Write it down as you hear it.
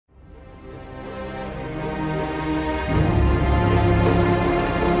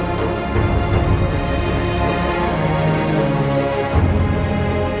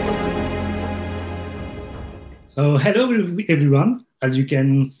So hello everyone. As you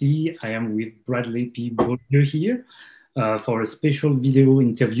can see, I am with Bradley P Beaulieu here for a special video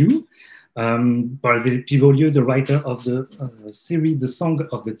interview. Bradley P Beaulieu, the writer of the series The Song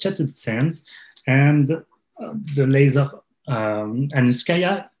of the Chatted Sands and the Laser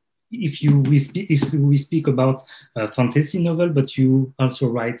Anuskaya. If we speak about fantasy novel, but you also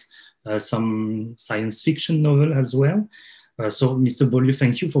write some science fiction novel as well. So Mr. Beaulieu,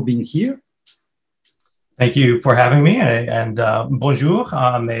 thank you for being here. Thank you for having me, and bonjour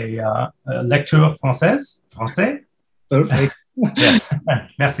à mes lecteurs français. Perfect. Yeah.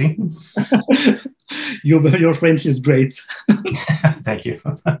 Merci. Your French is great. Thank you.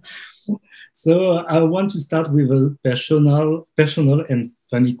 So I want to start with a personal and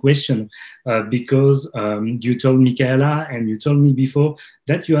funny question, because you told Michaela and you told me before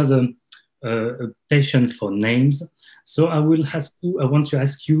that you have a passion for names. So I want to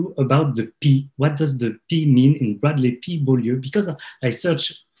ask you about the P. What does the P mean in Bradley P Beaulieu? Because I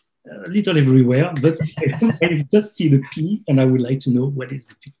search a little everywhere, but I just see the P, and I would like to know what is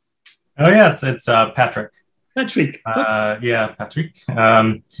the P. Oh yeah, it's Patrick. Patrick. Yeah, Patrick.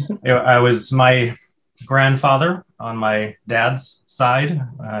 I was my grandfather on my dad's side.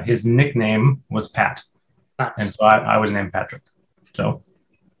 His nickname was Pat. And so I was named Patrick. So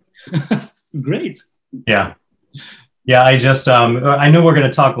great. Yeah. Yeah, I know we're going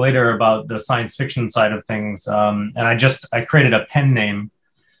to talk later about the science fiction side of things. And I created a pen name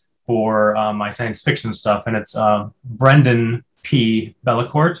for my science fiction stuff, and it's Brendan P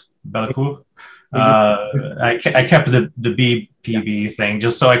Bellecourt. I kept the BPB thing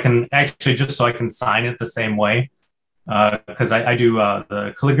just so I can sign it the same way, because I do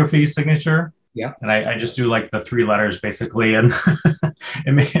the calligraphy signature. Yeah. And I just do like the 3 letters basically, and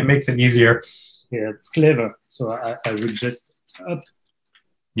it makes it easier. Yeah, it's clever. So I will just up.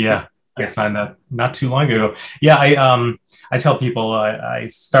 Yeah, I signed that not too long ago. Yeah, I tell people I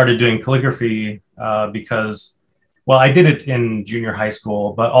started doing calligraphy because, well, I did it in junior high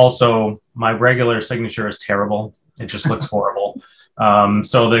school, but also my regular signature is terrible. It just looks horrible.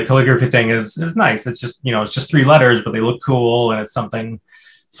 So the calligraphy thing is nice. It's just, it's just 3 letters, but they look cool, and it's something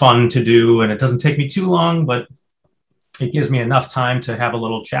fun to do, and it doesn't take me too long, but it gives me enough time to have a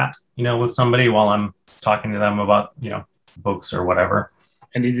little chat, with somebody while I'm talking to them about, books or whatever.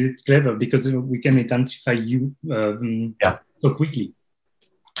 And it's clever because we can identify you so quickly.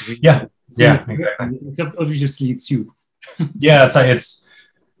 Yeah, so yeah, exactly. So obviously it's you. Yeah, it's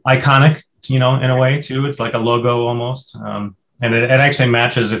iconic, in a way too. It's like a logo almost, and it actually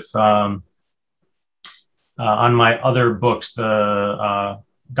matches if on my other books, the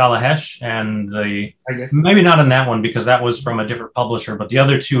Galahesh and maybe not in that one because that was from a different publisher, but the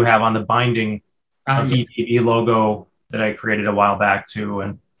other 2 have on the binding a BPB logo that I created a while back too.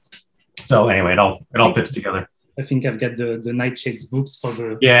 And so anyway, it all fits together. I think I've got the Nightshades books for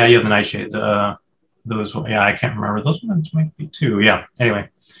the... Yeah, you have the Nightshades. Those, yeah, I can't remember. Those ones might be 2. Yeah, anyway.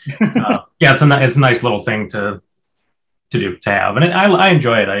 Yeah, it's a nice little thing to have. And I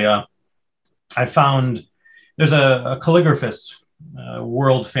enjoy it. I found there's a calligraphist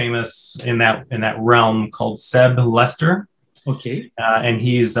world famous in that realm called Seb Lester. Okay. And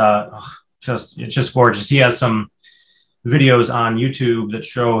he's it's just gorgeous. He has some videos on YouTube that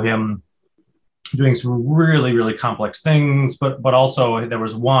show him doing some really, really complex things, but also there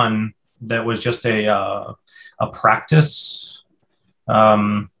was one that was just a practice. He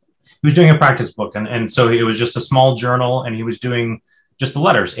was doing a practice book, and so it was just a small journal, and he was doing just the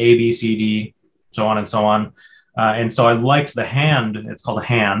letters A, B, C, D, so on and so on. And so I liked the hand, it's called a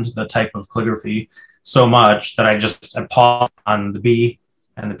hand, the type of calligraphy, so much that I paused on the B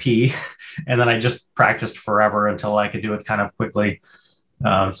and the P, and then I just practiced forever until I could do it kind of quickly.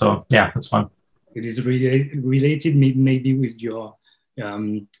 So yeah, it's fun. It is related maybe with your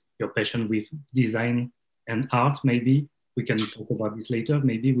passion with design and art. Maybe we can talk about this later,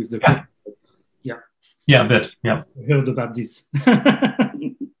 maybe with the... Yeah, a bit, yeah. I heard about this.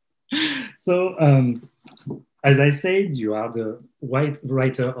 So, as I said, you are the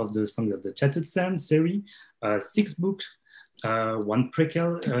writer of the Song of the Chatted Sands series, 6 books, 1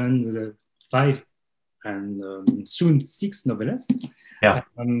 prequel, and 5 and soon 6 novellas. Yeah.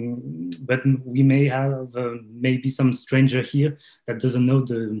 But we may have maybe some stranger here that doesn't know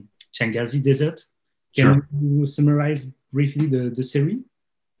the Shangazi Desert. Can you summarize briefly the series?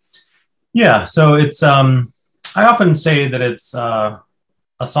 Yeah, so it's I often say that it's a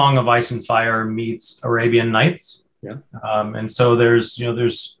Song of Ice and Fire meets Arabian Nights. Yeah. And so there's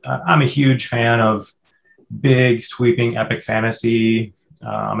I'm a huge fan of big, sweeping, epic fantasy.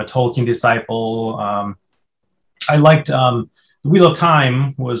 I'm a Tolkien disciple. I liked The Wheel of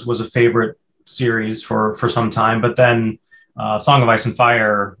Time was a favorite series for some time, but then Song of Ice and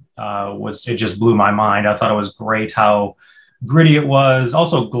Fire it just blew my mind. I thought it was great how gritty it was.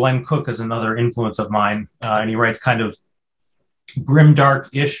 Also, Glenn Cook is another influence of mine, and he writes kind of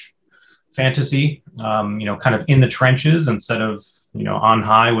grimdark-ish fantasy, kind of in the trenches instead of, on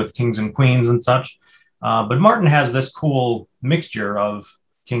high with kings and queens and such. But Martin has this cool mixture of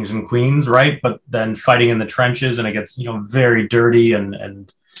kings and queens, right? But then fighting in the trenches, and it gets, very dirty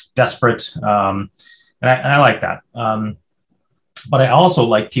and desperate. And I like that. But I also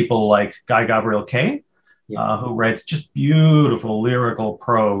like people like Guy Gavriel Kay, who writes just beautiful lyrical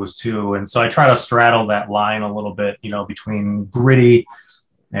prose too. And so I try to straddle that line a little bit, between gritty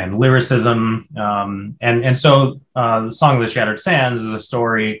and lyricism. And so the Song of the Shattered Sands is a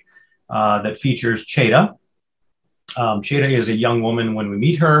story that features Cheta. Cheta is a young woman when we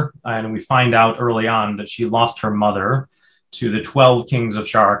meet her, and we find out early on that she lost her mother to the 12 kings of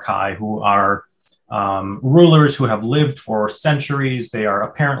Sharakhai, who are rulers who have lived for centuries. They are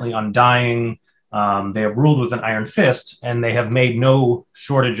apparently undying. They have ruled with an iron fist, and they have made no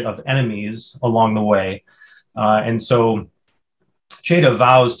shortage of enemies along the way. And so Cheta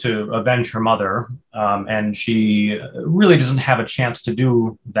vows to avenge her mother, and she really doesn't have a chance to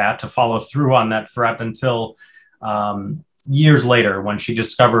do that, to follow through on that threat until years later, when she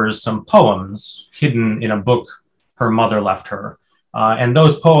discovers some poems hidden in a book her mother left her. And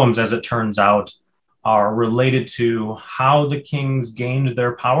those poems, as it turns out, are related to how the kings gained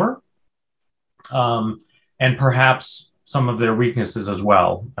their power, and perhaps some of their weaknesses as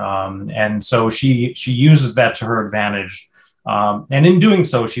well. And so she uses that to her advantage. And in doing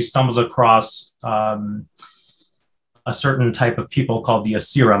so, she stumbles across a certain type of people called the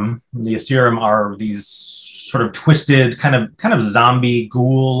Asirim. The Asirim are these sort of twisted, kind of zombie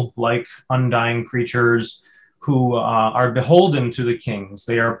ghoul-like undying creatures who are beholden to the kings.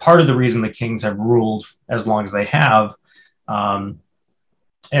 They are part of the reason the kings have ruled as long as they have. And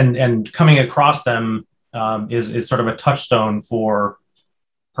coming across them is sort of a touchstone for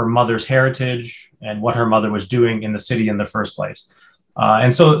her mother's heritage and what her mother was doing in the city in the first place.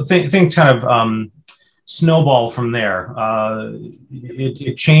 And so things kind of snowball from there.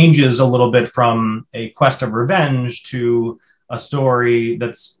 It changes a little bit from a quest of revenge to a story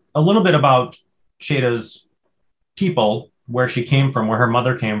that's a little bit about Cheta's people, where she came from, where her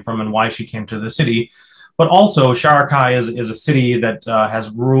mother came from, and why she came to the city. But also, Sharahkai is a city that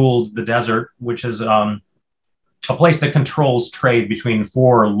has ruled the desert, which is a place that controls trade between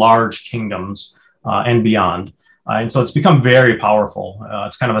 4 large kingdoms and beyond. And so it's become very powerful.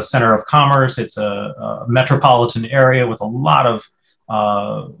 It's kind of a center of commerce. It's a metropolitan area with a lot of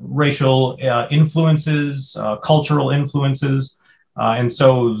racial influences, cultural influences. And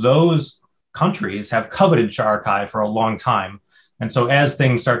so those countries have coveted Sharahkai for a long time. And so as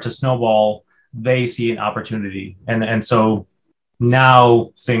things start to snowball, they see an opportunity. And so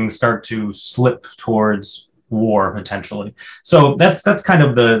now things start to slip towards war potentially. So that's kind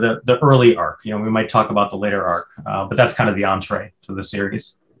of the early arc. We might talk about the later arc, but that's kind of the entree to the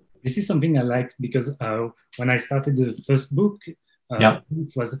series. This is something I liked because when I started the first book,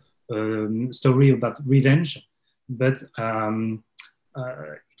 it was a story about revenge, but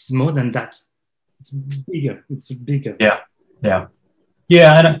it's more than that. It's bigger. It's bigger. Yeah.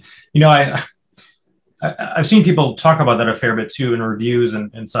 And I've seen people talk about that a fair bit too in reviews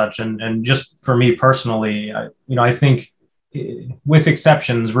and such. And just for me personally, I think with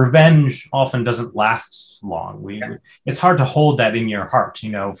exceptions, revenge often doesn't last long. It's hard to hold that in your heart,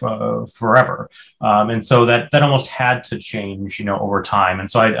 forever. And so that almost had to change, over time. And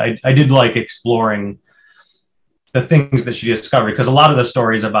so I did like exploring the things that she discovered, because a lot of the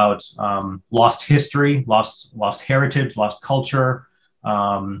stories about lost history, lost heritage, lost culture,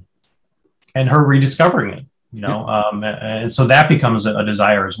 and her rediscovering it, and so that becomes a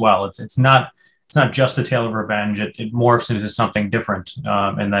desire as well. It's not just a tale of revenge. It morphs into something different,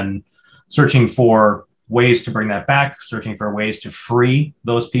 and then searching for ways to bring that back, searching for ways to free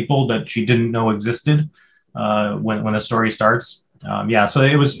those people that she didn't know existed when the story starts. So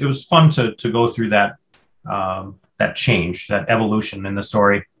it was fun to go through that change, that evolution in the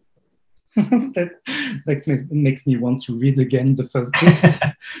story. that makes me want to read again the first book.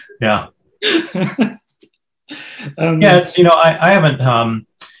 Yeah. It's I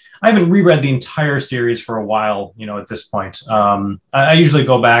haven't reread the entire series for a while, at this point. I usually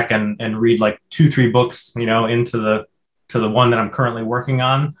go back and read like 2-3 books, into the one that I'm currently working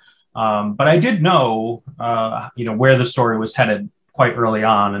on. But I did know, where the story was headed quite early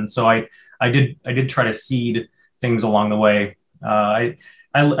on, and so I did try to seed things along the way. I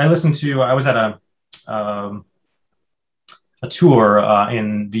listened to. I was at a tour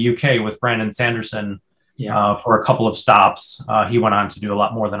in the UK with Brandon Sanderson for a couple of stops. He went on to do a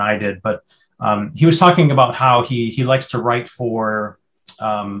lot more than I did, but he was talking about how he likes to write for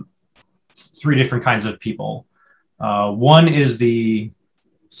three different kinds of people. One is the,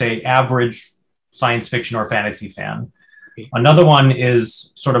 say, average science fiction or fantasy fan. Another one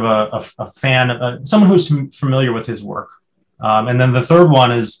is sort of a fan, someone who's familiar with his work. And then the third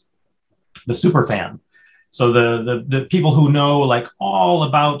one is the super fan. So the people who know like all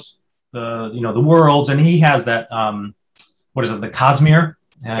about the worlds, and he has that, what is it? The Cosmere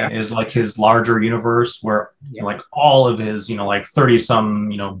is like his larger universe where like all of his, like 30 some,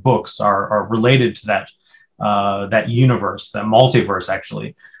 books are related to that universe, that multiverse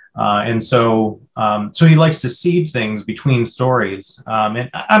actually. And so he likes to seed things between stories. And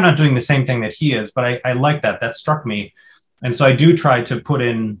I'm not doing the same thing that he is, but I like that. That struck me. And so I do try to put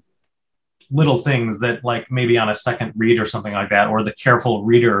in little things that like maybe on a second read or something like that, or the careful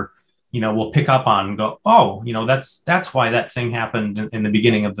reader, will pick up on and go, oh, that's why that thing happened in the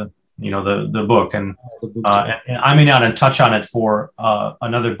beginning of the book. And I may not touch on it for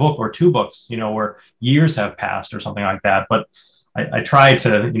another book or two books, where years have passed or something like that. But I try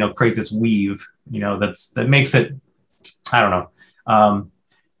to, create this weave, that makes it, I don't know,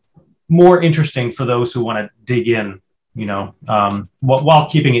 more interesting for those who want to dig in, while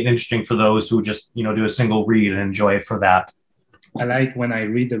keeping it interesting for those who just, do a single read and enjoy it for that. I like when I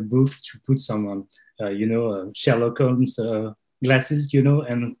read a book to put some, Sherlock Holmes glasses,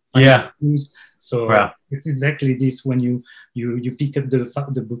 and news. So it's exactly this. When you pick up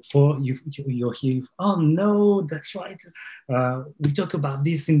the book 4, you're here. Oh no, that's right. We talk about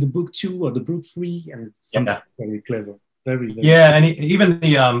this in the book 2 or the book 3, and it's something very clever. Very and even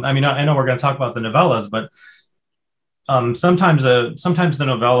the I know we're going to talk about the novellas, but sometimes the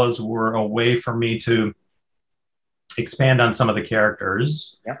novellas were a way for me to expand on some of the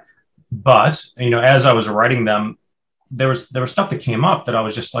characters. But as I was writing them, there was stuff that came up that I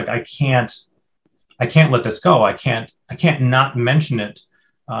was just like, I can't let this go. I can't not mention it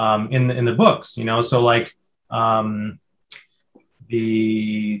in the books. So like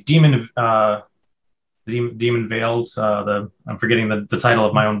the Demon Veiled. I'm forgetting the title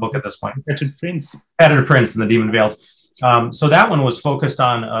of my own book at this point. Tattered Prince and the Demon Veiled. So that one was focused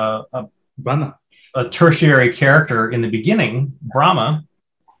on Brahma, a tertiary character in the beginning, Brahma,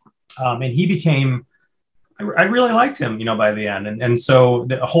 and he became. I really liked him, by the end, and so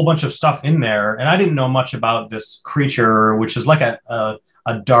a whole bunch of stuff in there, and I didn't know much about this creature, which is like a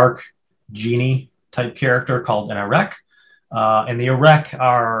dark genie type character called an Erek, and the Erek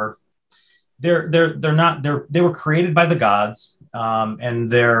are. They were created by the gods, and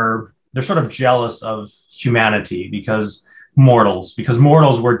they're sort of jealous of humanity because mortals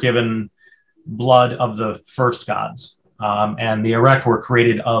were given blood of the first gods, and the Erek were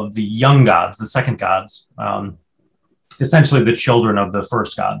created of the young gods, the second gods, essentially the children of the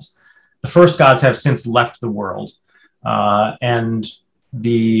first gods. The first gods have since left the world, and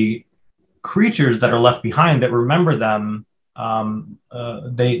the creatures that are left behind that remember them.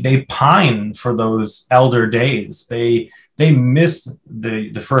 They pine for those elder days. They miss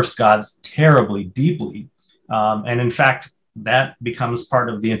the first gods terribly, deeply, and in fact, that becomes part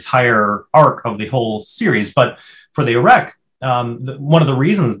of the entire arc of the whole series. But for the Erek, one of the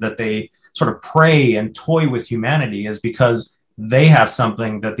reasons that they sort of prey and toy with humanity is because they have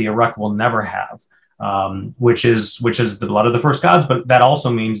something that the Erek will never have, which is the blood of the first gods. But that also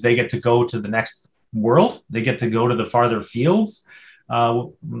means they get to go to the next world. They get to go to the farther fields,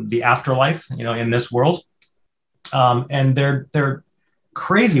 the afterlife, in this world, and they're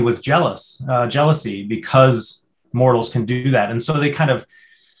crazy with jealousy because mortals can do that, and so they kind of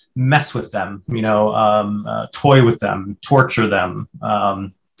mess with them, toy with them, torture them,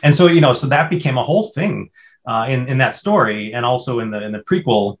 and so so that became a whole thing in that story, and also in the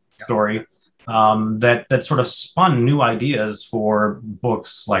prequel story. That sort of spun new ideas for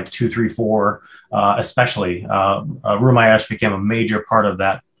books like 2, 3, 4, especially. Rumaysh became a major part of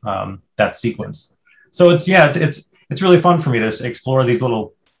that sequence. So it's really fun for me to explore these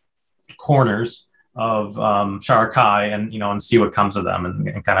little corners of Sharahkai and see what comes of them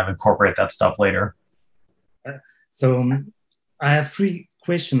and kind of incorporate that stuff later. So I have 3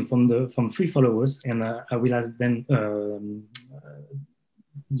 questions from 3 followers, and I will ask them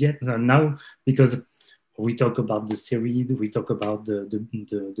now, because we talk about the series, we talk about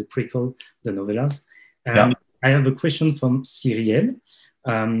the prequel, the novellas. I have a question from Cyrielle.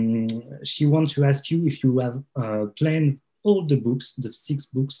 She wants to ask you if you have planned all the books, the 6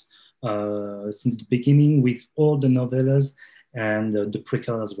 books, since the beginning, with all the novellas and the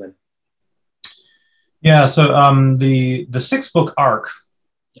prequel as well. Yeah. So the 6-book arc.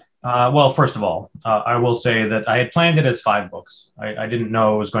 Well, first of all, I will say that I had planned it as 5 books. I didn't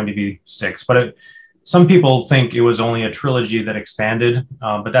know it was going to be 6, but some people think it was only a trilogy that expanded,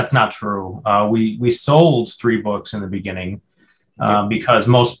 but that's not true. We sold 3 books in the beginning because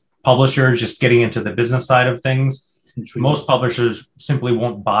most publishers, just getting into the business side of things, most publishers simply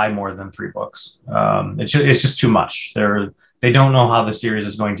won't buy more than 3 books. It's just too much. They don't know how the series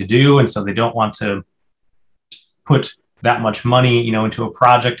is going to do, and so they don't want to put that much money, into a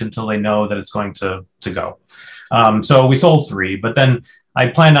project until they know that it's going to go. So we sold 3, but then I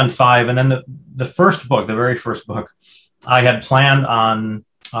planned on 5. And then the first book, the very first book, I had planned on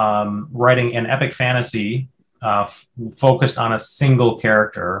writing an epic fantasy focused on a single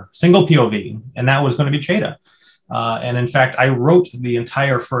character, single POV, and that was going to be Cheta. And in fact, I wrote the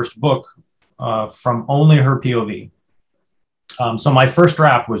entire first book from only her POV. So my first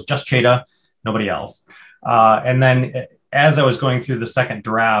draft was just Cheta, nobody else. And then as I was going through the second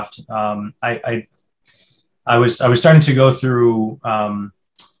draft, I was starting to go through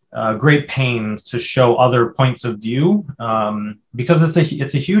great pains to show other points of view because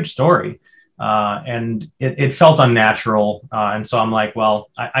it's a huge story, and it felt unnatural. And so I'm like, well,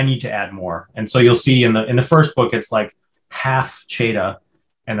 I need to add more. And so you'll see in the first book, it's like half Cheta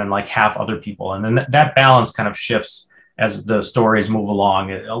and then like half other people, and then that balance kind of shifts as the stories move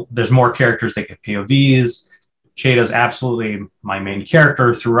along. There's more characters that get POVs. Cheta is absolutely my main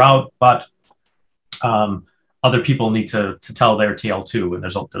character throughout, but other people need to tell their TL too, and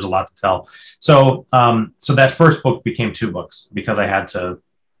there's a lot to tell. So so that first book became 2 books because I had to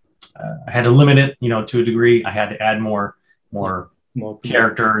limit it, to a degree. I had to add more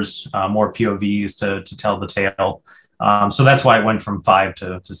characters, more POVs to tell the tale. So that's why it went from 5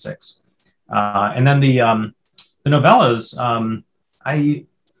 to 6. And then the novellas, I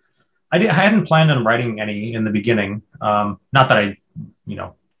hadn't planned on writing any in the beginning. Not that I,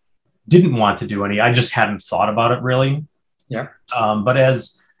 didn't want to do any. I just hadn't thought about it really. Yeah. But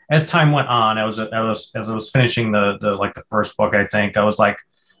as time went on, as I was finishing the first book, I think I was like,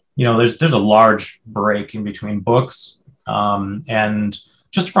 there's a large break in between books, and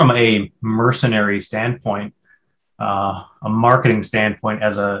just from a mercenary standpoint, a marketing standpoint,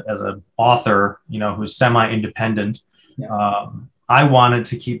 as a author, who's semi-independent. Yeah. I wanted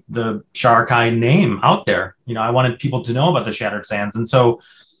to keep the Sharahkai name out there. I wanted people to know about the Shattered Sands. And so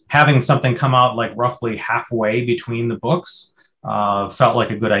having something come out like roughly halfway between the books felt like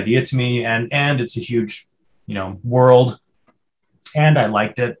a good idea to me. And it's a huge, world. And I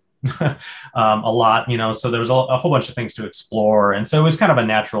liked it a lot, so there was a whole bunch of things to explore. And so it was kind of a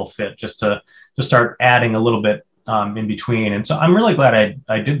natural fit just to start adding a little bit in between. And so I'm really glad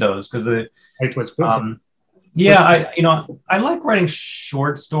I did those because it was perfect. Yeah, I like writing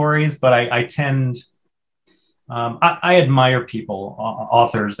short stories, but I tend, I admire people,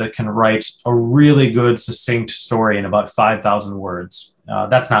 authors that can write a really good, succinct story in about 5,000 words.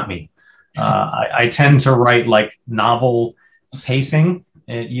 That's not me. I tend to write like novel pacing,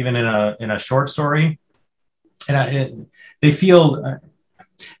 even in a short story. And they feel,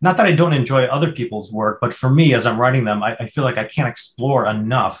 not that I don't enjoy other people's work, but for me, as I'm writing them, I feel like I can't explore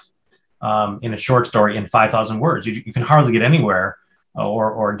enough in a short story in 5,000 words. You can hardly get anywhere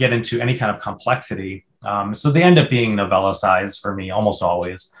or get into any kind of complexity. So they end up being novella size for me almost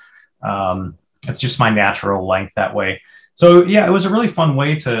always. It's just my natural length that way. So yeah, it was a really fun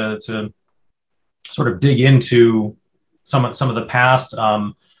way to sort of dig into some of the past.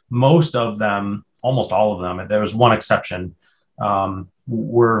 Most of them, almost all of them, there was one exception,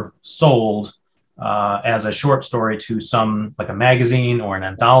 were sold as a short story to some, like a magazine or an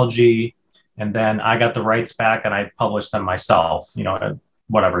anthology. And then I got the rights back and I published them myself,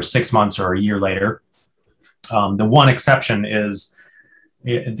 whatever, 6 months or a year later. The one exception is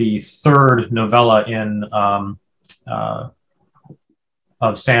the third novella in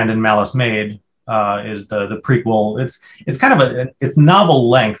of Sand and Malice Made, is the prequel. It's kind of it's novel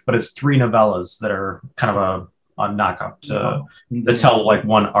length, but it's 3 novellas that are kind of a knockout that tell like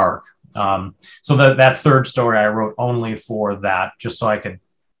one arc. So that third story I wrote only for that, just so I could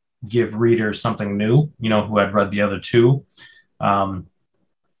give readers something new, who had read the other 2.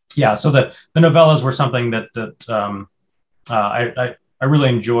 Yeah, so the novellas were something that I really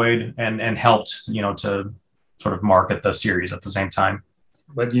enjoyed and helped, to sort of market the series at the same time.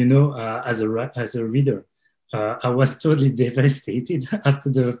 But as a reader, I was totally devastated after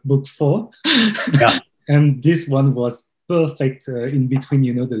the book 4. Yeah. And this one was perfect in between,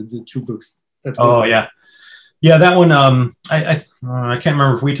 the 2 books. Yeah. Yeah, that one, I can't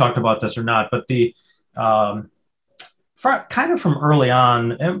remember if we talked about this or not, but the kind of from early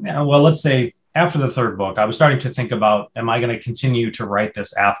on, well, let's say after the third book, I was starting to think about, am I going to continue to write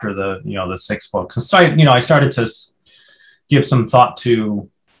this after the, the sixth book? So I started to give some thought to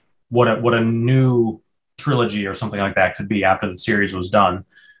what a new trilogy or something like that could be after the series was done.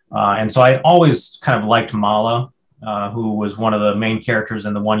 And so I always kind of liked Mala, who was one of the main characters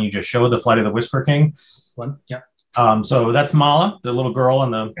in the one you just showed, The Flight of the Whisper King. Yeah. So that's Mala, the little girl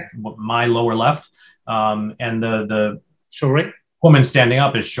in my lower left. And the Shore. Woman standing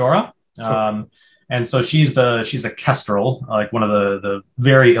up is Shora. And so she's a kestrel, like one of the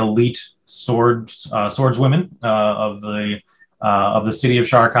very elite swordswomen of the city of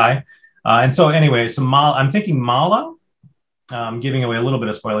Sharakhai. And so anyway, I'm thinking Mala. I'm giving away a little bit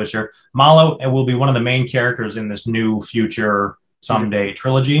of spoilers here. Mala will be one of the main characters in this new future someday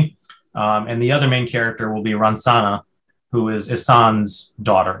trilogy. And the other main character will be Ransana, who is Isan's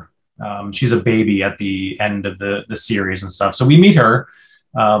daughter. She's a baby at the end of the series and stuff. So we meet her,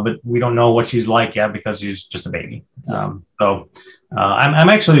 but we don't know what she's like yet because she's just a baby. So I'm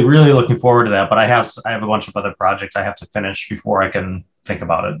actually really looking forward to that, but I have a bunch of other projects I have to finish before I can think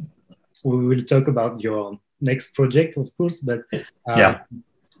about it. We will talk about your next project, of course, but I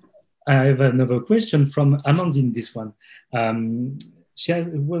have another question from Amandine, this one. She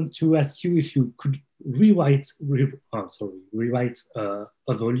wants to ask you if you could rewrite a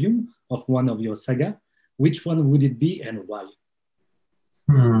volume of one of your saga. Which one would it be and why?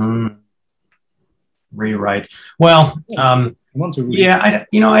 Rewrite. Well, I want to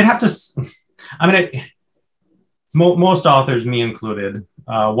I'd have to. I mean, most authors, me included,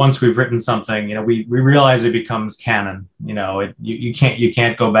 once we've written something, we realize it becomes canon. You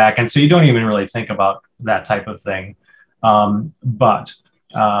can't go back, and so you don't even really think about that type of thing. But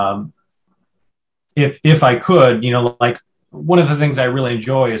if I could, like one of the things I really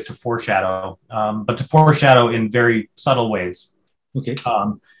enjoy is to foreshadow, but to foreshadow in very subtle ways. Okay.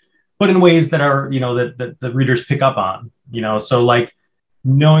 But in ways that are, that the readers pick up on, so like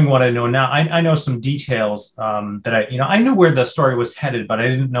knowing what I know now, I know some details that I knew where the story was headed, but I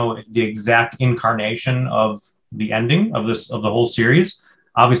didn't know the exact incarnation of the ending of the whole series.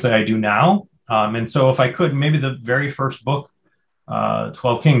 Obviously I do now. And so if I could, maybe the very first book,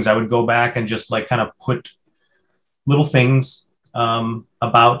 12 Kings, I would go back and just like kind of put little things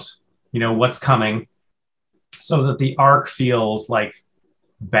about, what's coming so that the arc feels like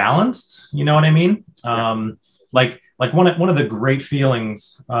balanced. You know what I mean? Like one of the great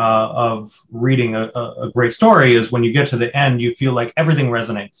feelings of reading a great story is when you get to the end, you feel like everything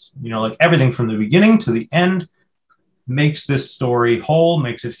resonates, like everything from the beginning to the end makes this story whole,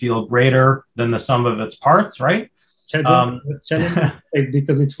 makes it feel greater than the sum of its parts, right?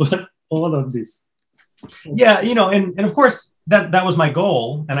 Because it was all of this. Yeah, and of course that was my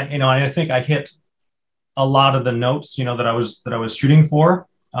goal, and I think I hit a lot of the notes, that I was shooting for.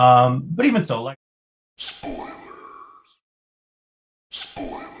 But even so, like spoilers.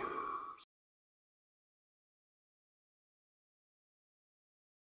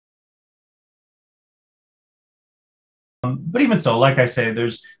 But even so, like I say,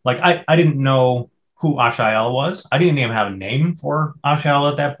 there's like I didn't know who Ashael was. I didn't even have a name for Ashael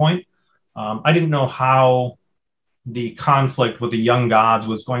at that point. I didn't know how the conflict with the young gods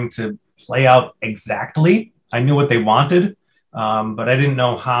was going to play out exactly. I knew what they wanted, but I didn't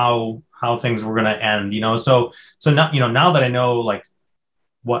know how things were going to end. So now now that I know like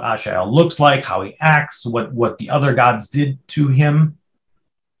what Ashael looks like, how he acts, what the other gods did to him,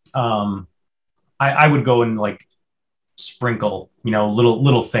 I would go and like sprinkle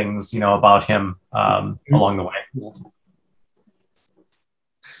little things about him along the way.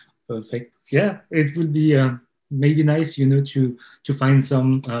 Perfect. Yeah, it would be maybe nice to find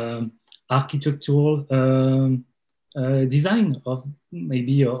some architectural design of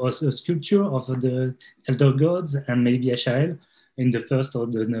maybe a sculpture of the elder gods and maybe Ashael in the first or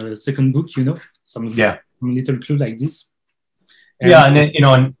the second book, some little clue like this. And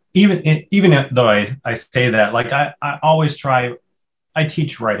and even though I say that, like I always try, I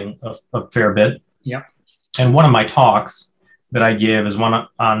teach writing a fair bit. Yeah. And one of my talks that I give is one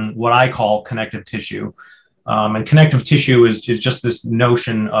on what I call connective tissue. And connective tissue is just this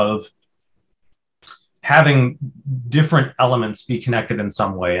notion of having different elements be connected in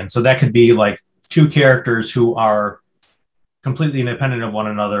some way. And so that could be like two characters who are completely independent of one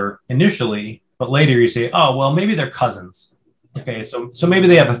another initially, but later you say, oh, well, maybe they're cousins. Okay, so maybe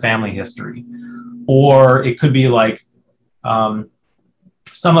they have a family history. Or it could be like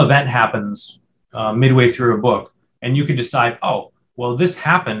some event happens midway through a book, and you could decide, oh, well, this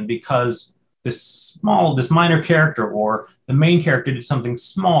happened because this minor character or the main character did something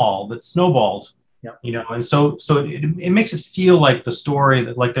small that snowballed. And so it makes it feel like the story,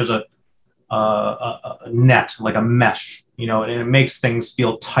 that like there's a a net, like a mesh, you know, and it makes things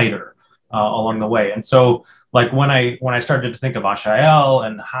feel tighter along the way. And so, like when I started to think of Ashael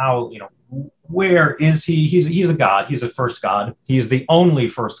and how, you know, where is he? He's a god. He's a first god. He is the only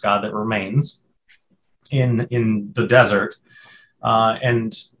first god that remains in the desert.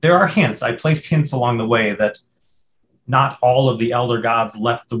 And there are hints. I placed hints along the way that not all of the elder gods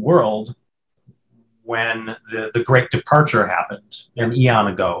left the world when the great departure happened an eon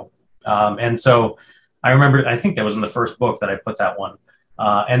ago. And so I remember, I think that was in the first book that I put that one.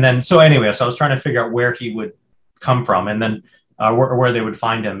 And then, so anyway, so I was trying to figure out where he would come from, and then where they would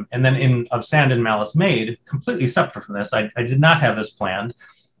find him. And then in Of Sand and Malice Made, completely separate from this, I did not have this planned.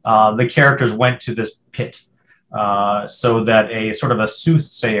 The characters went to this pit so that a sort of a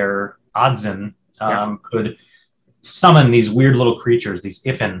soothsayer, Odzin, could summon these weird little creatures, these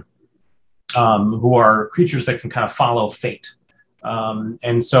Ifin, who are creatures that can kind of follow fate.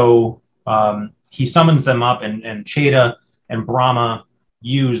 And so he summons them up, and Cheda and Brahma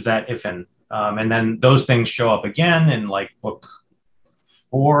use that Ifin. And then those things show up again in like book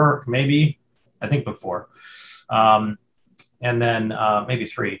 4, maybe, I think book 4. And then maybe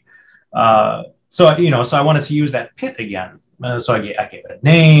 3. So, you know, so I wanted to use that pit again. So I gave it a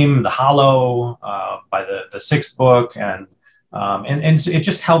name, the Hollow, by the 6th book. And it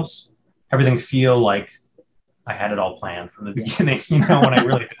just helps everything feel like I had it all planned from the beginning, you know, when I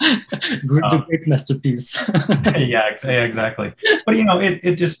really did. The great masterpiece. Yeah, exactly. But, you know,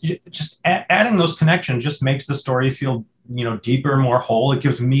 it just adding those connections just makes the story feel, you know, deeper, more whole. It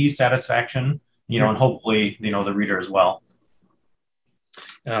gives me satisfaction, you know, and hopefully, you know, the reader as well.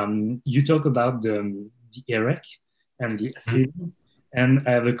 You talk about the Erech and the Asilim, and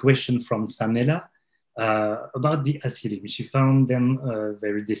I have a question from Sanela about the Asilim. She found them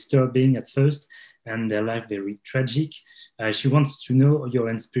very disturbing at first, and their life very tragic. She wants to know your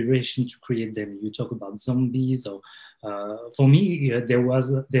inspiration to create them. You talk about zombies, or for me, there were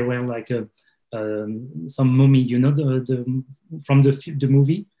like some mummy. You know, from the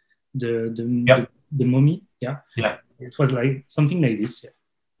movie, the mummy. Yeah. It was like something like this.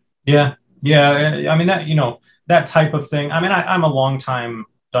 Yeah. I mean, that, you know, that type of thing. I mean, I'm a long time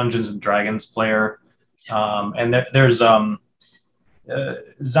Dungeons and Dragons player, and there's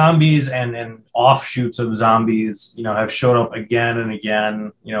zombies and offshoots of zombies, you know, have showed up again and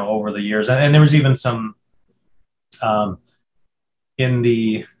again, you know, over the years. And there was even some in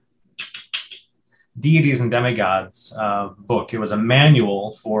the Deities and Demigods book. It was a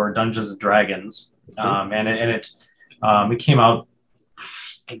manual for Dungeons and Dragons, and it came out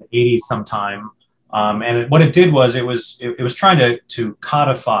in the 80s sometime. And what it did was it was trying to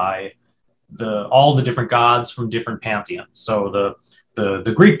codify all the different gods from different pantheons. So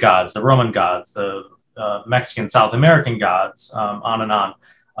the Greek gods, the Roman gods, the Mexican, South American gods, on and on.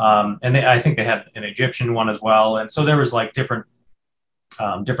 And I think they had an Egyptian one as well. And so there was like different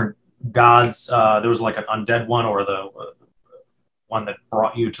gods. There was like an undead one, or the one that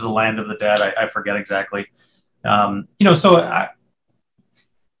brought you to the land of the dead. I forget exactly. You know, so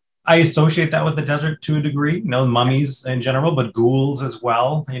I associate that with the desert to a degree, you know, mummies in general, but ghouls as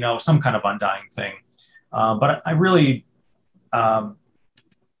well, you know, some kind of undying thing. But I really,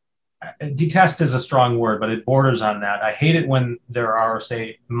 detest is a strong word, but it borders on that. I hate it when there are,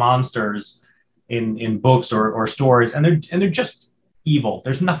 say, monsters in books or stories, and they're just evil.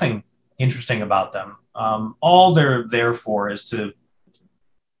 There's nothing interesting about them. All they're there for is to,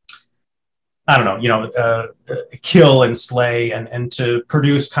 I don't know, you know, kill and slay, and to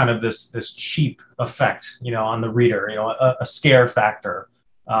produce kind of this cheap effect, you know, on the reader, you know, a scare factor.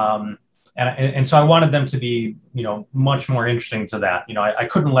 And so I wanted them to be, you know, much more interesting to that. You know, I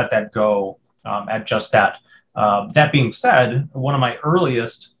couldn't let that go at just that. That being said, one of my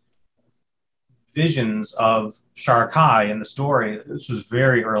earliest visions of Sharahkai in the story, this was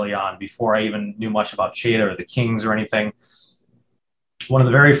very early on, before I even knew much about Cheda or the kings or anything. One of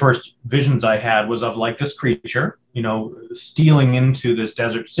the very first visions I had was of like this creature, you know, stealing into this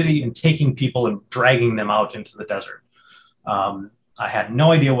desert city and taking people and dragging them out into the desert. I had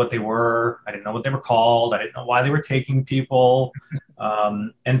no idea what they were. I didn't know what they were called. I didn't know why they were taking people.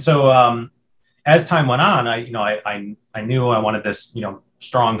 And so as time went on, I knew I wanted this, you know,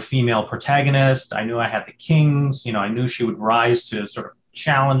 strong female protagonist. I knew I had the kings, you know, I knew she would rise to sort of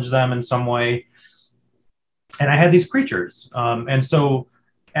challenge them in some way. And I had these creatures. And so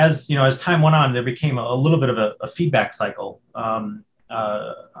as, you know, as time went on, there became a little bit of a feedback cycle.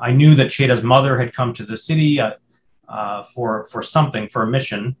 I knew that Cheda's mother had come to the city for something, for a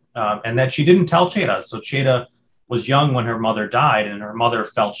mission, and that she didn't tell Cheda. So Cheda was young when her mother died, and her mother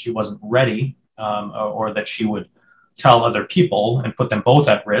felt she wasn't ready, or that she would tell other people and put them both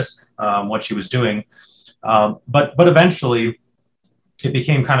at risk, what she was doing. But eventually it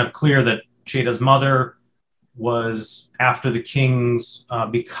became kind of clear that Cheda's mother was after the kings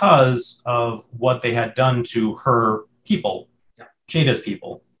because of what they had done to her people, Cheda's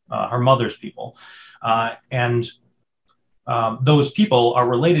people, her mother's people. And those people are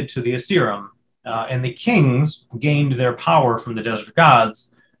related to the Asirim. And the kings gained their power from the desert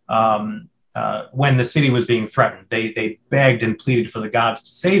gods when the city was being threatened. They begged and pleaded for the gods to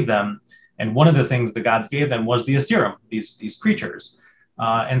save them. And one of the things the gods gave them was the Asirim, these creatures.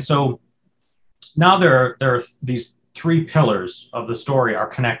 And so now there are these three pillars of the story are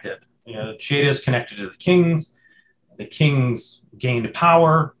connected. Cheda is connected to the kings. The kings gained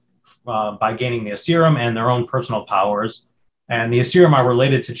power by gaining the Asirim and their own personal powers. And the Asirim are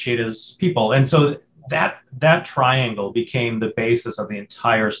related to Cheda's people. And so that triangle became the basis of the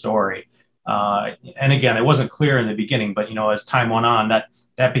entire story. And again, it wasn't clear in the beginning, but as time went on,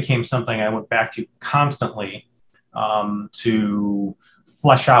 that became something I went back to constantly to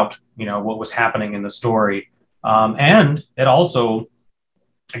flesh out, what was happening in the story. And it also,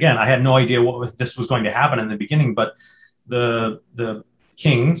 again, I had no idea what this was going to happen in the beginning, but the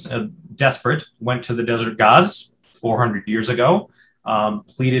kings, desperate, went to the desert gods 400 years ago,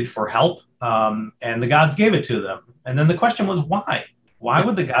 pleaded for help, and the gods gave it to them. And then the question was, why? Why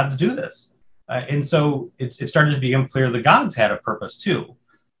would the gods do this? And so it started to become clear the gods had a purpose too.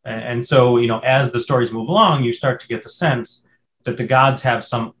 And so, as the stories move along, you start to get the sense that the gods have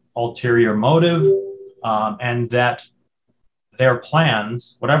some ulterior motive, and that their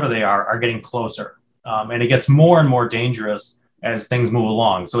plans, whatever they are getting closer. And it gets more and more dangerous as things move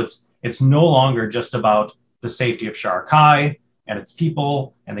along. So it's no longer just about the safety of Sharakhai and its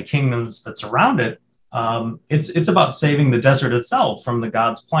people and the kingdoms that surround it. It's about saving the desert itself from the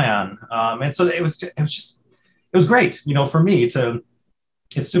god's plan. And so it was great, for me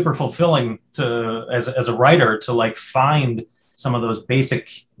it's super fulfilling as a writer to find some of those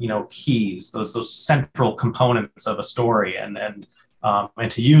basic, keys, those central components of a story and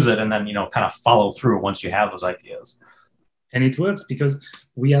to use it and then, kind of follow through once you have those ideas. And it works because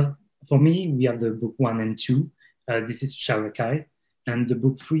we have the book 1 and 2. This is Sharakhai, and the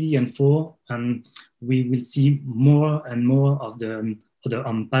book 3 and 4, and we will see more and more of the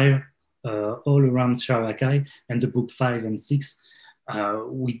empire all around Sharakhai. And the book 5 and 6,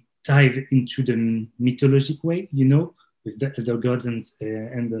 we dive into the mythologic way, with the elder gods and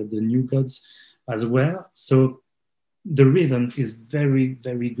the new gods as well. So the rhythm is very,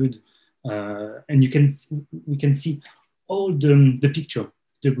 very good, and we can see all the picture,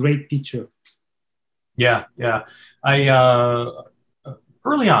 the great picture. Yeah. I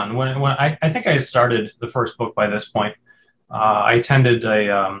early on when I think I had started the first book by this point. I attended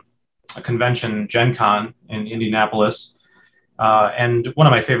a convention, Gen Con in Indianapolis, and one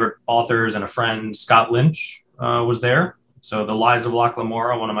of my favorite authors and a friend, Scott Lynch, was there. So The Lives of Locke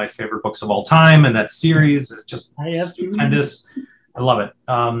Lamora, one of my favorite books of all time, and that series is just stupendous. I love it.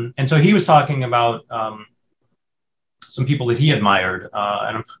 And so he was talking about some people that he admired,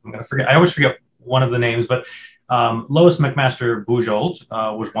 and I'm going to forget. I always forget one of the names, but Lois McMaster Bujold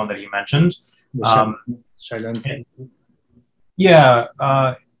was one that he mentioned.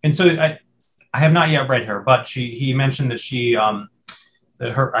 And so I have not yet read her, but he mentioned that she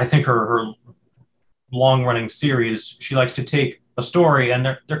I think her long-running series, she likes to take a story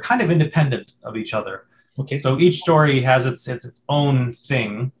and they're kind of independent of each other. Okay. So each story has its own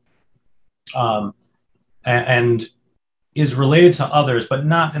thing, and is related to others, but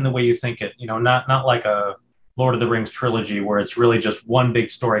not in the way you think it. Not like a Lord of the Rings trilogy where it's really just one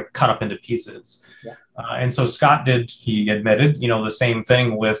big story cut up into pieces. Yeah. And so Scott he admitted, the same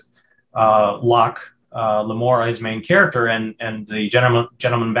thing with Locke Lamora, his main character, and the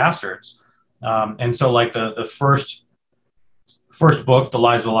Gentleman Bastards. And so the first book, The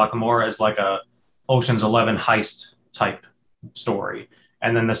Lives of Locke Lamora, is like a Ocean's 11 heist type story.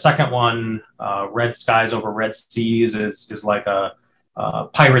 And then the second one, Red Skies Over Red Seas, is like a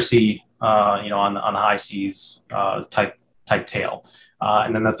piracy, on the high seas type tale.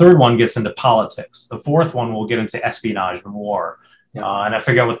 And then the third one gets into politics. The fourth one will get into espionage and war. Yeah. And I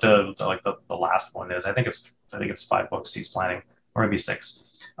forget what the last one is. I think it's 5 books he's planning, or maybe 6.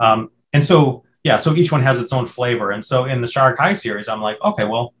 And so each one has its own flavor. And so in the Sharahkai series, I'm like, okay,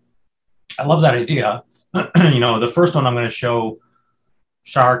 well, I love that idea. The first one I'm going to show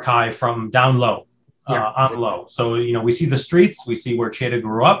Sharahkai from down low, on low. So, we see the streets, we see where Cheda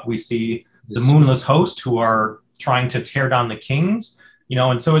grew up, we see the moonless host who are trying to tear down the kings,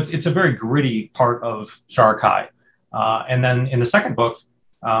 and so it's a very gritty part of Sharahkai. And then in the second book,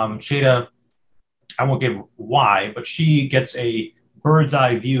 Cheda I won't give why, but she gets a bird's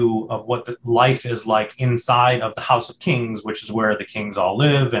eye view of what the life is like inside of the House of Kings, which is where the kings all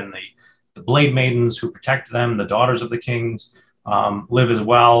live, and the blade maidens who protect them, the daughters of the kings, live as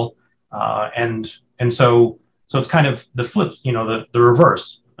well. And so it's kind of the flip, the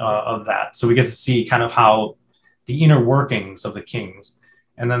reverse of that. So we get to see kind of how the inner workings of the kings.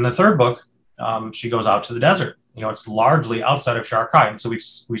 And then the third book, she goes out to the desert. It's largely outside of Sharakhai. And so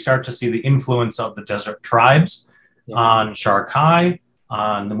we start to see the influence of the desert tribes on Sharahkai,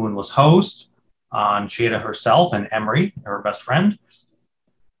 on the Moonless Host, on Shada herself and Emery, her best friend.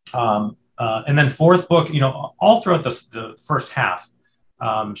 And then fourth book, all throughout the first half,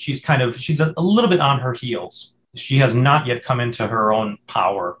 she's a little bit on her heels. She has not yet come into her own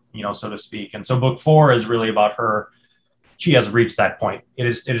power, so to speak. And so book 4 is really about her. She has reached that point. It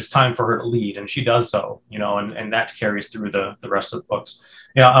is time for her to lead, and she does so, and that carries through the rest of the books.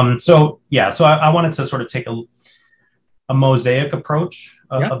 So I wanted to sort of take a mosaic approach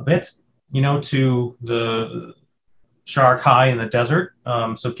a bit, to the Sharakhai in the desert,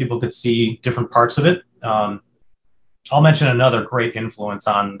 so people could see different parts of it. I'll mention another great influence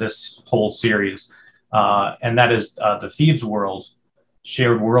on this whole series, and that is the Thieves' World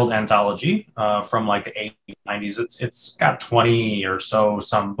shared world anthology from like the 80s, 90s. It's got 20 or so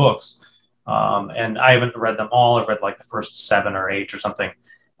some books, and I haven't read them all. I've read like the first 7 or 8 or something,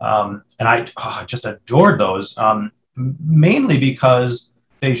 and I just adored those, mainly because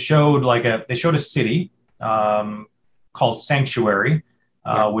they showed a city called Sanctuary,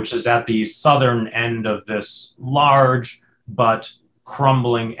 which is at the southern end of this large but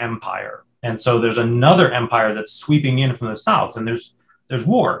crumbling empire. And so there's another empire that's sweeping in from the south, and there's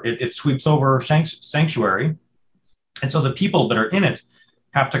war. It sweeps over Sanctuary. And so the people that are in it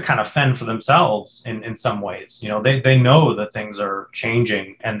have to kind of fend for themselves in some ways. They know that things are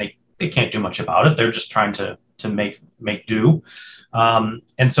changing, and they can't do much about it. They're just trying to make do.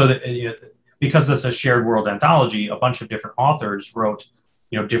 And so because it's a shared world anthology, a bunch of different authors wrote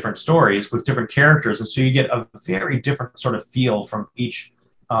different stories with different characters, and so you get a very different sort of feel from each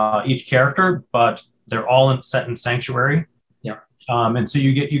character, but they're all set in Sanctuary. And so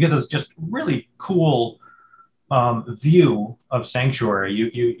you get this just really cool view of Sanctuary.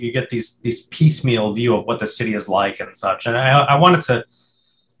 You get these piecemeal view of what the city is like and such. And I wanted to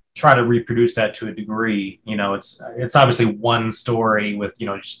try to reproduce that to a degree. It's obviously one story with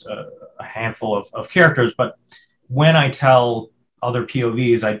just a handful of characters, but when I tell other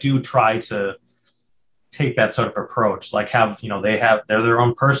POVs, I do try to take that sort of approach, like they're their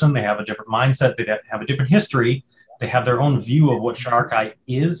own person, they have a different mindset, they have a different history, they have their own view of what Sharahkai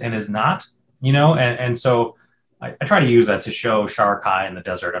is and is not, and so I try to use that to show Sharahkai in the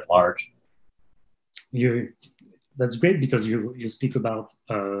desert at large. That's great, because you speak about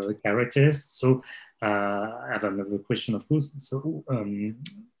characters. So I have another question, of course. So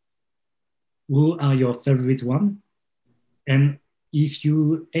who are your favorite one? And if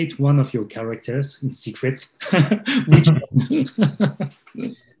you hate one of your characters in secret, which one?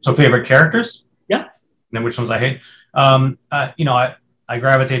 So favorite characters? Yeah. And then which ones I hate? I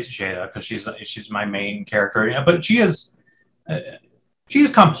gravitate to Shada because she's my main character. But she is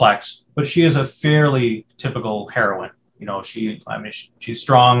complex, but she is a fairly typical heroine. She's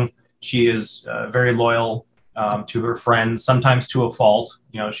strong. She is very loyal to her friends, sometimes to a fault.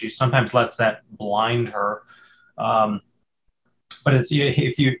 She sometimes lets that blind her. But if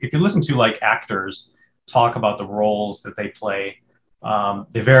you listen to like actors talk about the roles that they play,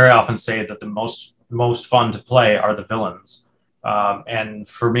 they very often say that the most fun to play are the villains. And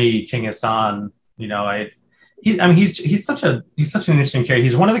for me, King Hassan, he's such an interesting character.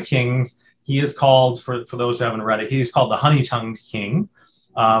 He's one of the kings. He is called, for those who haven't read it, he's called the honey-tongued king,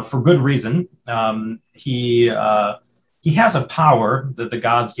 for good reason. He has a power that the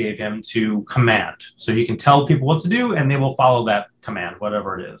gods gave him to command. So he can tell people what to do, and they will follow that command,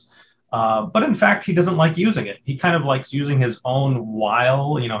 whatever it is. But in fact, he doesn't like using it. He kind of likes using his own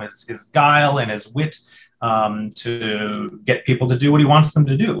wile, his guile and his wit, to get people to do what he wants them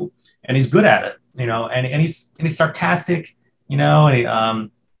to do. And he's good at it, and he's sarcastic,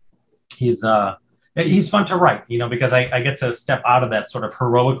 and he's fun to write, because I get to step out of that sort of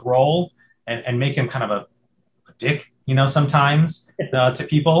heroic role and make him kind of a dick, sometimes to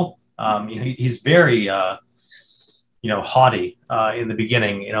people. He's very, haughty in the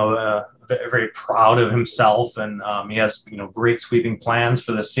beginning, very proud of himself, and he has, great sweeping plans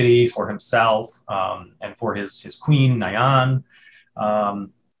for the city, for himself, and for his queen, Nayan.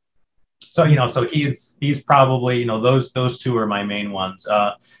 So he's probably, those two are my main ones.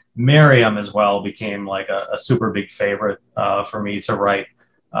 Miriam as well became like a super big favorite for me to write.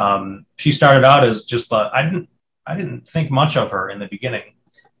 She started out as just I didn't think much of her in the beginning,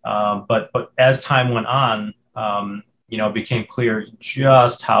 but as time went on, you know, it became clear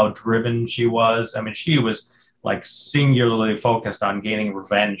just how driven she was. I mean, she was like singularly focused on gaining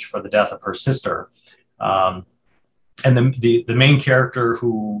revenge for the death of her sister. And the main character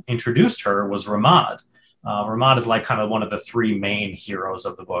who introduced her was Ramad. Ramad is like kind of one of the three main heroes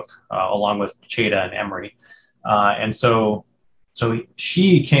of the book, along with Cheda and Emery. And so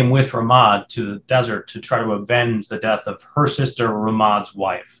she came with Ramad to the desert to try to avenge the death of her sister, Ramad's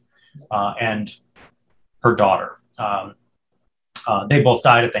wife, and her daughter. They both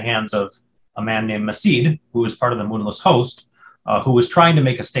died at the hands of a man named Masid, who was part of the Moonless Host, who was trying to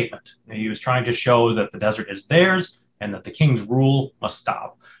make a statement. He was trying to show that the desert is theirs and that the king's rule must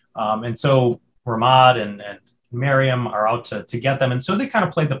stop. And so Ramad and Miriam are out to get them. And so they kind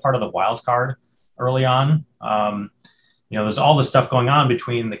of played the part of the wild card early on. You know, there's all this stuff going on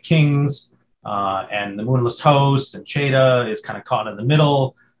between the kings and the Moonless Host, and Cheda is kind of caught in the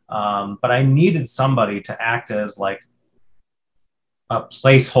middle. But I needed somebody to act as like a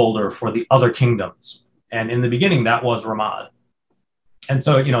placeholder for the other kingdoms. And in the beginning, that was Ramad. And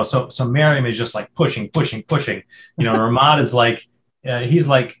so, you know, so Miriam is just like pushing. You know, Ramad is like, he's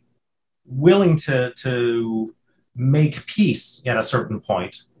like willing to make peace at a certain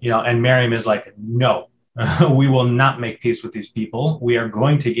point, you know, and Miriam is like, no, we will not make peace with these people. We are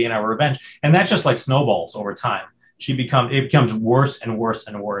going to gain our revenge. And that just like snowballs over time. It becomes worse and worse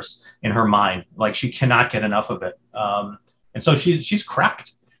and worse in her mind. Like she cannot get enough of it. And so she's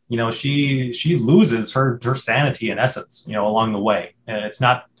cracked. You know, she loses her sanity in essence, you know, along the way. And it's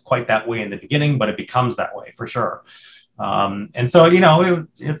not quite that way in the beginning, but it becomes that way for sure. And so, you know,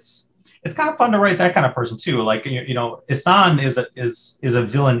 it's kind of fun to write that kind of person too. Like, you know, Isan is a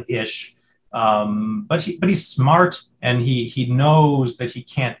villain-ish, but he's smart, and he knows that he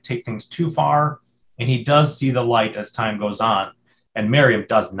can't take things too far, and he does see the light as time goes on. And Miriam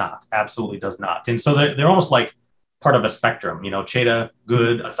does not, absolutely does not. And so they're almost like part of a spectrum, you know, Cheda,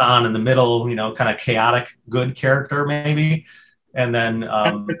 good, Athan in the middle, you know, kind of chaotic, good character maybe. And then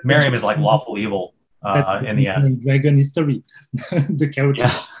Miriam is like lawful evil in the end. Dragon history, the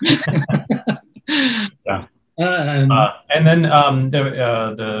character. Yeah. And then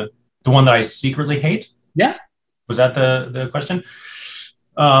the one that I secretly hate. Yeah. Was that the question?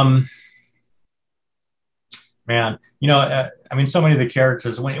 Man, you know, I mean, so many of the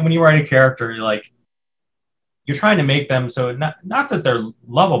characters, when you write a character, you're trying to make them so not that they're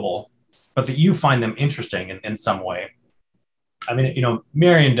lovable, but that you find them interesting in some way. I mean, you know,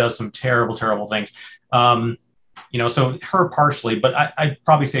 Marion does some terrible things. You know, so her partially, but I'd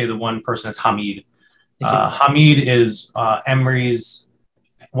probably say the one person is Hamid. Hamid is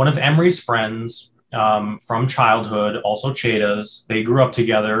one of Emery's friends from childhood, also Cheda's. They grew up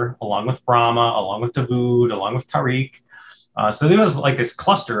together along with Brahma, along with Davood, along with Tariq. So there was like this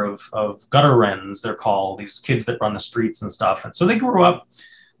cluster of gutter wrens, they're called, these kids that run the streets and stuff. And so they grew up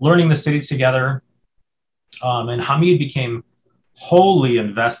learning the city together. And Hamid became wholly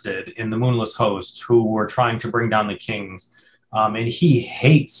invested in the Moonless Host, who were trying to bring down the kings. And he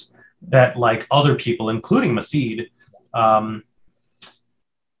hates that, like, other people, including Masid,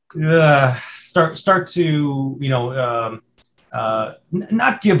 start to, you know,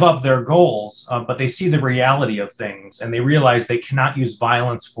 not give up their goals, but they see the reality of things, and they realize they cannot use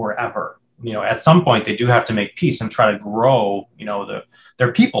violence forever. You know, at some point they do have to make peace and try to grow, you know,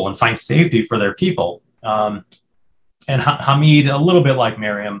 their people and find safety for their people. And Hamid, a little bit like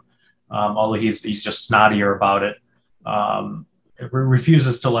Miriam, although he's just snottier about it,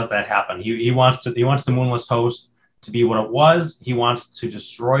 refuses to let that happen. He wants the Moonless Host to be what it was. He wants to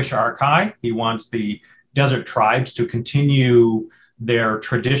destroy Sharakhai. He wants the desert tribes to continue their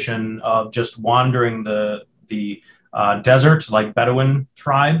tradition of just wandering the desert like Bedouin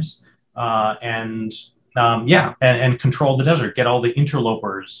tribes, and control the desert, get all the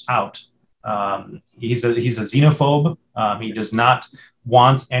interlopers out. He's a xenophobe. He does not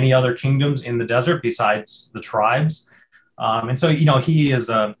want any other kingdoms in the desert besides the tribes. And so, you know, he's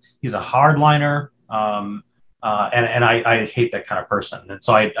a hardliner, and I hate that kind of person. And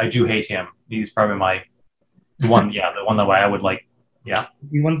so I do hate him. He's probably my one, the one that I would like. Yeah.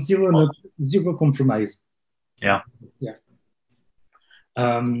 We want zero compromise. Yeah. Yeah.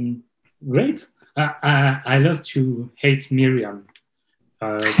 Great. I love to hate Miriam.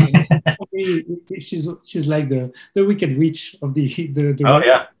 She's like the wicked witch of the oh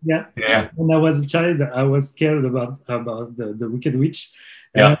yeah. Yeah. When I was a child, I was scared about the wicked witch.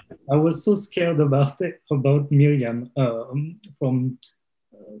 Yeah. I was so scared about Miriam from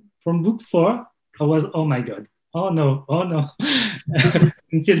book 4. I was, oh my god, oh no,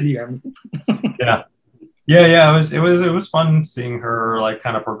 until the end. Yeah. Yeah. It was fun seeing her like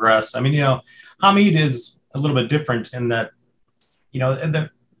kind of progress. I mean, Hamid is a little bit different in that,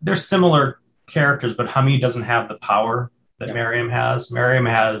 they're similar characters, but Hamid doesn't have the power that Yeah. Miriam has. Miriam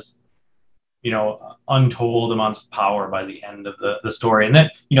has, untold amounts of power by the end of the story. And then,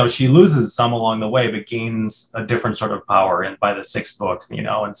 she loses some along the way, but gains a different sort of power by the sixth book,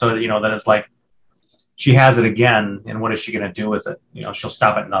 and so, then it's like, she has it again, and what is she going to do with it? She'll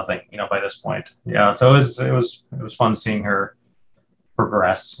stop at nothing, by this point. Yeah. So it was fun seeing her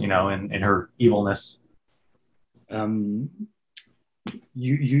progress, in her evilness. Um,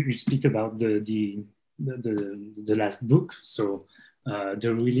 you speak about the last book. So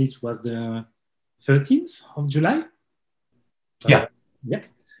the release was the 13th of July. Yeah. Yeah.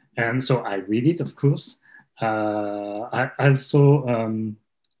 And so I read it, of course. I also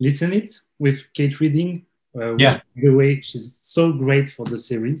listen it with Kate reading. Yeah. By the way, she's so great for the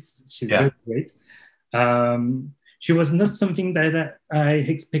series. She's very great. She was not something that I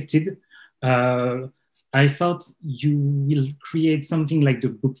expected. I thought you will create something like the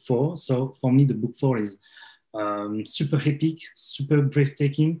book 4. So for me, the book 4 is super epic, super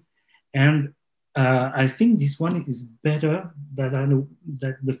breathtaking. And I think this one is better than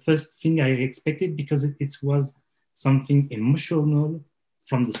the first thing I expected, because it was something emotional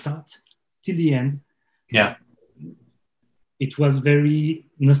from the start till the end. Yeah. It was very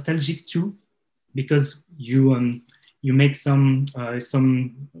nostalgic too, because you make some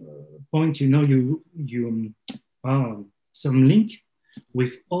point, some link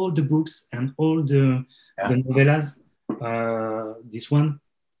with all the books and all the novellas. This one,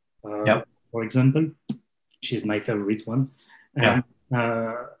 for example, she's my favorite one, and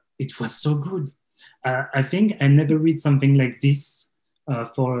it was so good. I think I never read something like this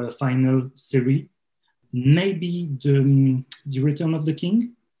for a final series. Maybe the Return of the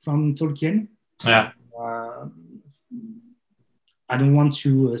King from Tolkien. Yeah. I don't want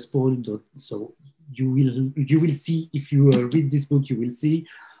to spoil that, so you will see if you read this book. You will see,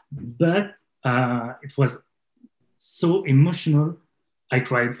 but it was so emotional. I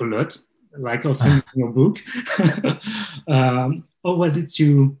cried a lot, like often in your book. How was it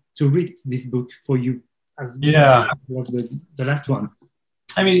to read this book for you? It was the last one.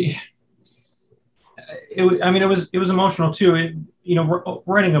 I mean, it was emotional too.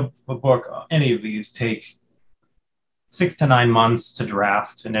 Writing a book, any of these take 6 to 9 months to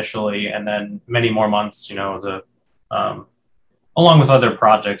draft initially, and then many more months, along with other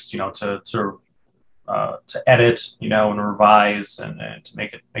projects, to edit, and revise and to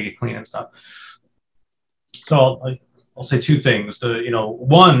make it clean and stuff. So I'll say 2 things.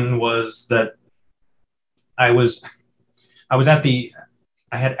 One was that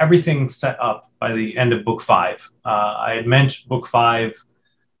I had everything set up by the end of book 5. I had meant book 5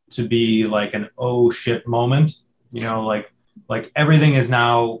 to be like an oh shit moment, like everything is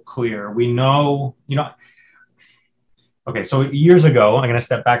now clear. We know, okay, so years ago, I'm going to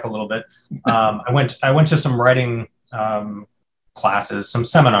step back a little bit. I went to some writing classes, some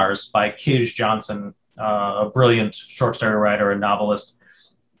seminars by Kij Johnson, a brilliant short story writer and novelist.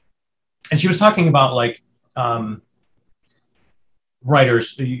 And she was talking about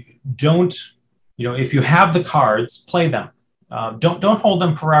writers, don't, if you have the cards, play them. Don't hold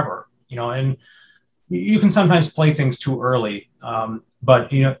them forever, and you can sometimes play things too early.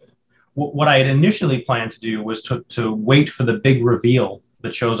 But, what I had initially planned to do was to wait for the big reveal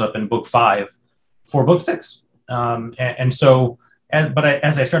that shows up in book 5 for book 6. As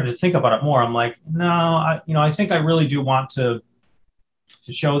I started to think about it more, I'm like, no, I think I really do want to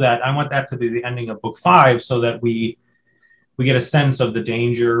show that. I want that to be the ending of book 5, so that we get a sense of the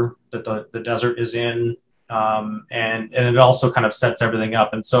danger that the desert is in. And it also kind of sets everything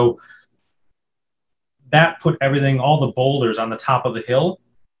up. And so that put all the boulders on the top of the hill.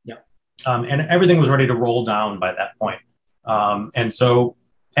 Yeah. And everything was ready to roll down by that point. And so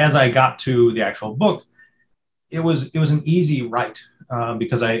as I got to the actual book, it was an easy write,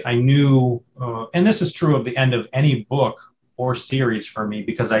 because I knew, and this is true of the end of any book or series for me,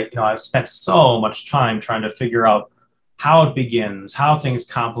 because I've spent so much time trying to figure out how it begins, how things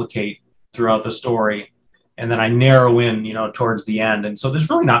complicate throughout the story. And then I narrow in, towards the end. And so there's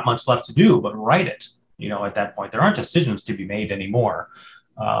really not much left to do but write it, at that point. There aren't decisions to be made anymore,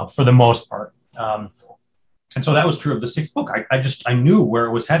 for the most part. And so that was true of the 6th book. I knew where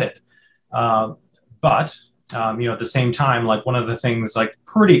it was headed. But at the same time, like one of the things, like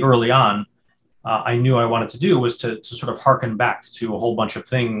pretty early on, I knew I wanted to do was to sort of harken back to a whole bunch of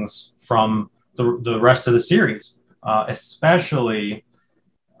things from the rest of the series. Especially,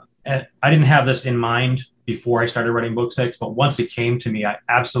 I didn't have this in mind before I started writing book 6, but once it came to me, I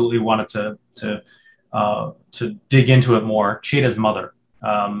absolutely wanted to dig into it more. Cheetah's mother.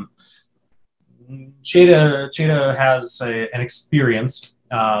 Cheetah has an experience,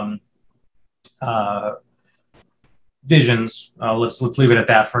 visions. Let's leave it at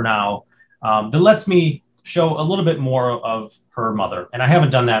that for now. That lets me show a little bit more of her mother, and I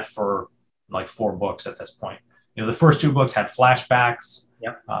haven't done that for like 4 books at this point. You know, the first 2 books had flashbacks.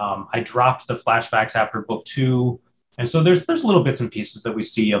 Yep. I dropped the flashbacks after book 2, and so there's little bits and pieces that we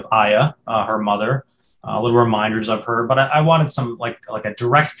see of Aya, her mother, little reminders of her. But I wanted some like a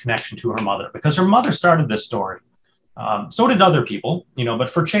direct connection to her mother, because her mother started this story. So did other people, you know. But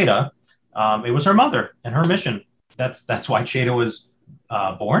for Cheetah, it was her mother and her mission. That's why Cheetah was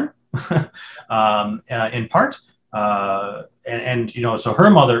born, in part. And you know, so her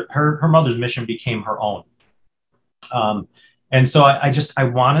mother's mission became her own. And so I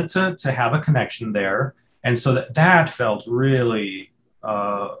wanted to have a connection there. And so that felt really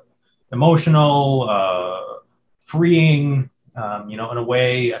emotional, freeing, you know, in a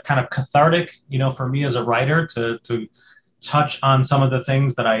way, kind of cathartic, you know, for me as a writer to touch on some of the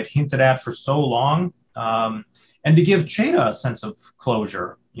things that I had hinted at for so long, and to give Cheetah a sense of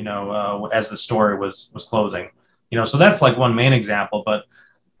closure, you know, as the story was closing. You know, so that's like one main example, but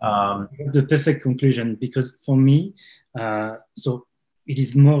the perfect conclusion, because for me, so it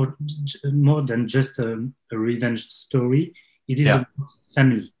is more than just a revenge story. It is about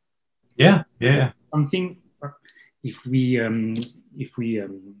family. Yeah. Something. If we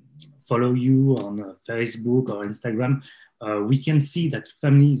follow you on Facebook or Instagram, we can see that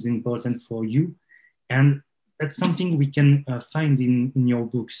family is important for you, and that's something we can find in your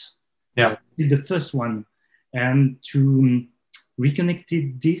books. Yeah, the first one. And to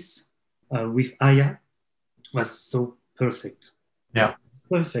reconnect this with Aya was so perfect. Yeah.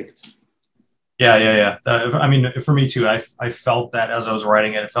 Perfect. Yeah. I mean, for me too, I felt that as I was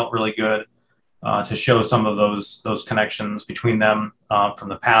writing it, it felt really good to show some of those connections between them from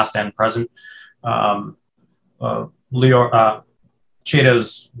the past and present.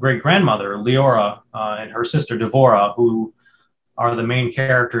 Cheetah's great-grandmother, Leora, and her sister, Devora, who are the main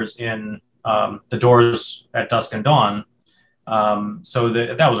characters in The Doors at Dusk and Dawn. So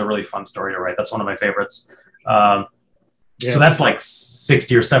that was a really fun story to write. That's one of my favorites. So that's like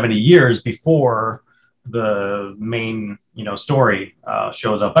 60 or 70 years before the main, you know, story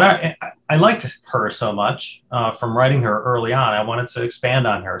shows up. But I liked her so much from writing her early on. I wanted to expand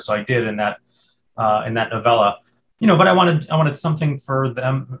on her, so I did in that novella. You know, but I wanted something for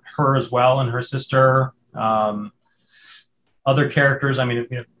them, her as well, and her sister. Other characters. I mean,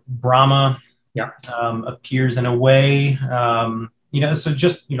 you know, Brahma appears in a way. You know, so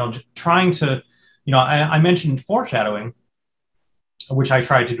just, you know, trying to, you know, I mentioned foreshadowing, which I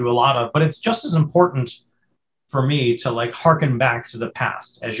tried to do a lot of, but it's just as important for me to like harken back to the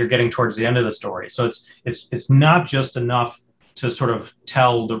past as you're getting towards the end of the story. So it's not just enough to sort of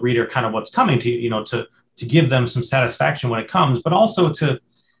tell the reader kind of what's coming to you, you know, to give them some satisfaction when it comes, but also to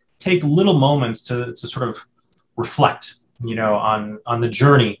take little moments to sort of reflect, you know, on the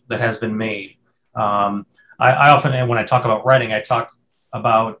journey that has been made. I often, and when I talk about writing, I talk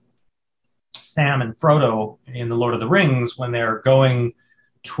about Sam and Frodo in The Lord of the Rings when they're going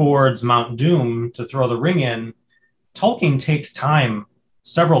towards Mount Doom to throw the ring in. Tolkien takes time,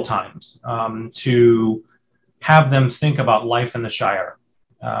 several times, to have them think about life in the Shire.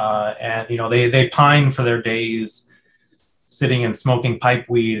 And, you know, they pine for their days sitting and smoking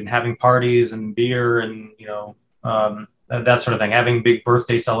pipeweed and having parties and beer and, you know, that sort of thing, having big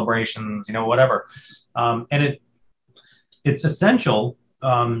birthday celebrations, you know, whatever. And it's essential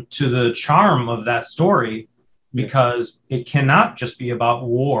to the charm of that story, because it cannot just be about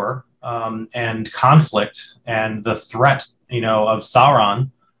war and conflict and the threat, you know, of Sauron.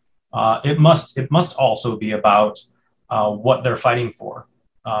 It must also be about what they're fighting for.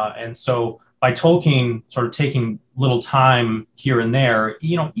 And so by Tolkien sort of taking little time here and there,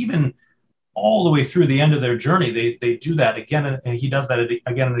 you know, even all the way through the end of their journey, they do that again, and he does that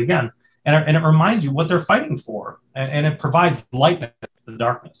again and again. And it reminds you what they're fighting for, and it provides lightness to the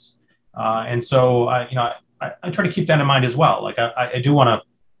darkness. And so, you know, I try to keep that in mind as well. Like I do want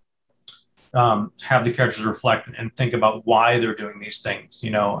to have the characters reflect and think about why they're doing these things, you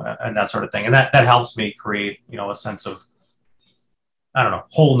know, and that sort of thing. And that helps me create, you know, a sense of, I don't know,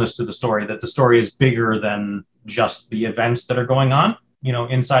 wholeness to the story, that the story is bigger than just the events that are going on, you know,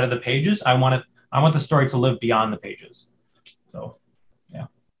 inside of the pages. I want the story to live beyond the pages. So, yeah.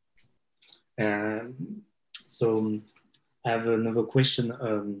 So I have another question.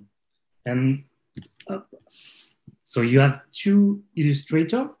 So you have 2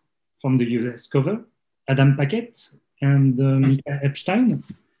 illustrators from the US cover, Adam Paquette and Michael Epstein.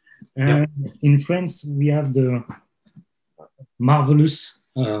 And in France, we have the marvelous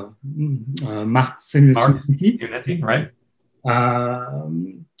Marc Senesi, right?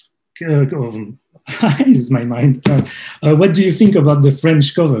 I lose my mind. What do you think about the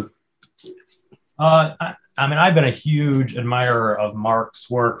French cover? I mean, I've been a huge admirer of Marc's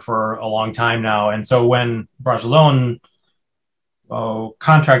work for a long time now. And so when Bragelonne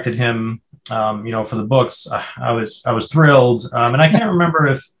contracted him, for the books, I was thrilled. And I can't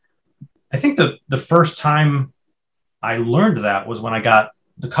remember I think the first time I learned that was when I got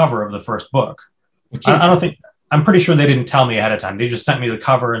the cover of the first book. Okay. I'm pretty sure they didn't tell me ahead of time. They just sent me the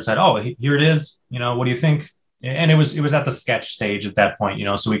cover and said, "Oh, here it is. What do you think?" And it was at the sketch stage at that point,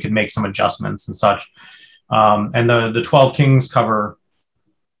 so we could make some adjustments and such. And the 12 Kings cover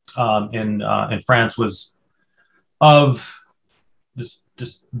in France was of this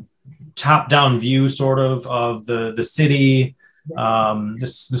top-down view, sort of the city,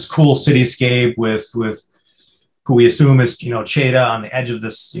 this cool cityscape with who we assume is Cheda on the edge of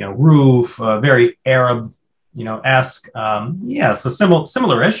this roof, very Arab esque. So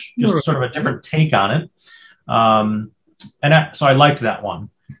similar-ish, just sort of a different take on it. So I liked that one.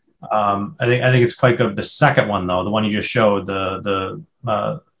 I think it's quite good. The second one, though, the one you just showed, the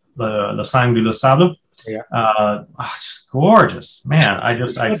Sang du Sable, just gorgeous, man. I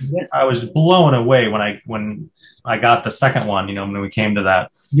was blown away when I got the second one. When we came to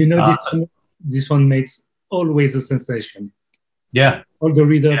that, this one makes always a sensation. Yeah, all the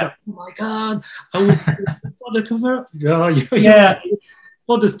readers. Yeah. Oh my God! I would for the cover.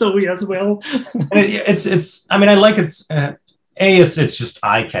 For the story as well. it's. I mean, I like it's. It's just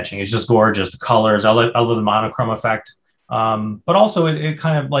eye-catching. It's just gorgeous. The colors. I love the monochrome effect. But also it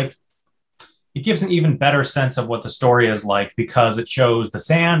kind of like it gives an even better sense of what the story is like, because it shows the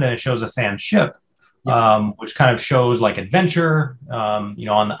sand and it shows a sand ship, which kind of shows like adventure. On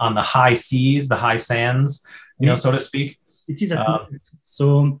the high seas, the high sands, so to speak. It is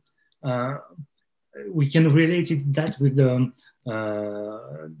so we can relate that with the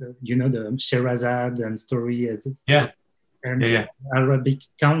Sherazade and story. And Arabic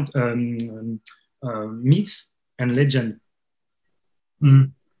myth and legend. For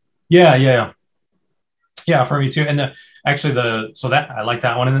me too. And I like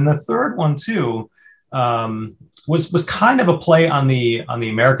that one. And then the third one too was kind of a play on the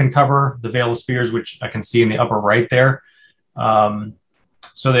American cover, the Veil of Spears, which I can see in the upper right there.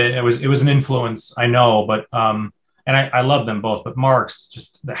 So that it was an influence, I know, but and I love them both. But Marc's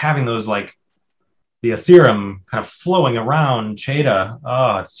just having those like the Asirim kind of flowing around Cheda.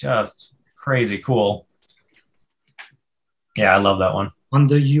 Oh, it's just crazy cool. Yeah, I love that one. On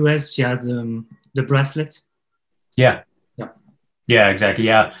the US, she has the bracelet. Yeah, exactly.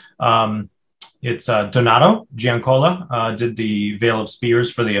 Yeah. It's Donato Giancola did the Veil of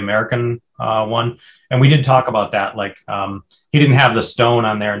Spears for the American one. And we did talk about that. Like he didn't have the stone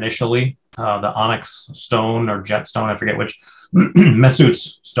on there initially, the onyx stone or jet stone, I forget which,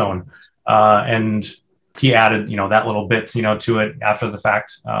 Mesut's stone. And he added, that little bit, to it after the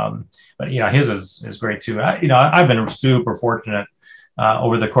fact. But, his is great too. I've been super fortunate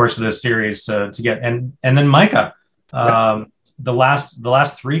over the course of this series to get, and then Micah, the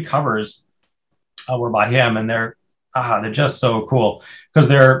last three covers were by him, and they're just so cool because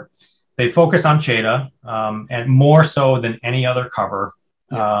they focus on Cheda, and more so than any other cover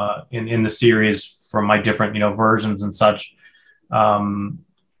in the series from my different, versions and such.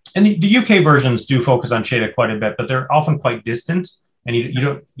 And the UK versions do focus on Cheda quite a bit, but they're often quite distant, and you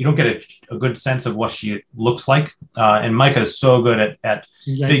don't get a good sense of what she looks like. And Micah is so good at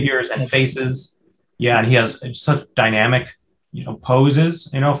figures and faces. Yeah, and he has such dynamic, poses,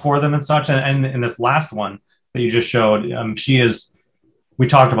 for them and such. And in this last one that you just showed, we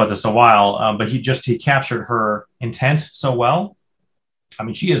talked about this a while, but he captured her intent so well. I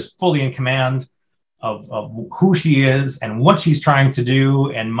mean, she is fully in command of who she is and what she's trying to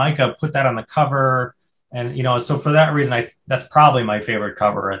do. And Micah put that on the cover. And, so for that reason, that's probably my favorite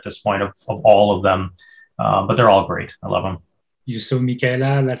cover at this point of all of them. But they're all great. I love them. You saw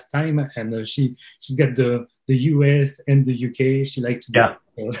Michaela last time, and she's got the US and the UK. She likes to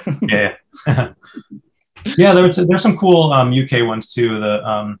Yeah, there's some cool UK ones too.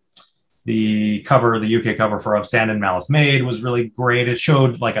 The UK cover for Of Sand and Malice Made was really great. It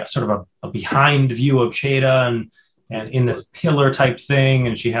showed like a sort of a behind view of Cheda and in this pillar type thing,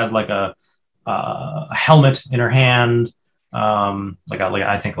 and she has like a helmet in her hand,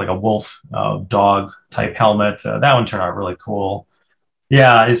 I think like a wolf dog type helmet. That one turned out really cool.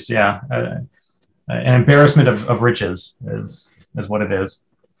 Yeah, an embarrassment of riches is what it is.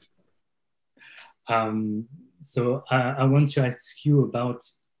 So I want to ask you about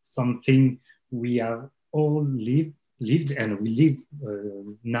something we have all lived and we live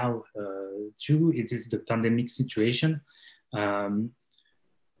now too. It is the pandemic situation. We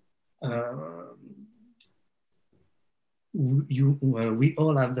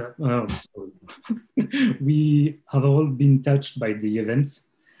all have we have all been touched by the events.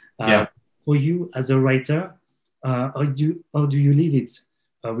 Yeah. For you as a writer, how do you live it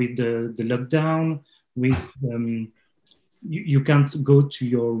with the lockdown? With you can't go to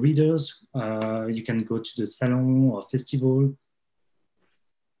your readers. You can go to the salon or festival.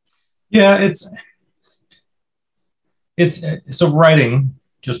 Yeah, it's so writing,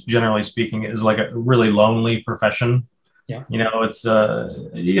 just generally speaking, is like a really lonely profession. Yeah. You know, it's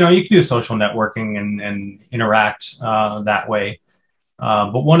you know, you can do social networking and interact that way.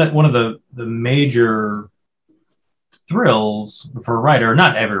 But one of the major thrills for a writer,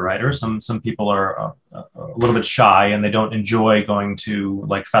 not every writer, some people are a little bit shy and they don't enjoy going to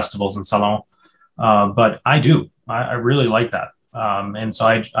like festivals and salons. But I do. I really like that. And so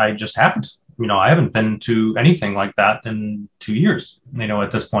I just haven't. You know, I haven't been to anything like that in 2 years, you know,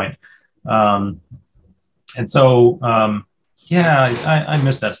 at this point. And so, yeah, I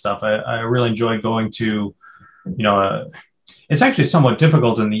miss that stuff. I really enjoy going to, you know, it's actually somewhat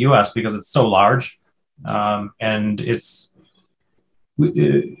difficult in the US because it's so large. And it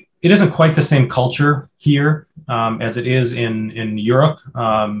isn't quite the same culture here as it is in Europe,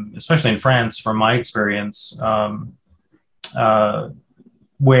 especially in France, from my experience,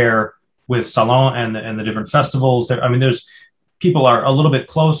 where with Salon and the different festivals, I mean, there's people are a little bit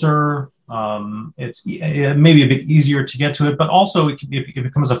closer. It's maybe a bit easier to get to it, but also it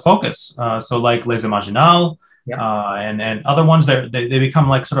becomes a focus. So like Les Imaginales, yeah. And other ones, they become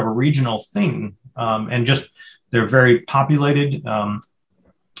like sort of a regional thing, and just they're very populated.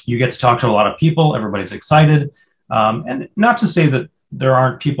 You get to talk to a lot of people. Everybody's excited, and not to say that there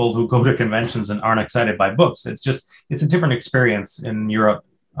aren't people who go to conventions and aren't excited by books. It's just it's a different experience in Europe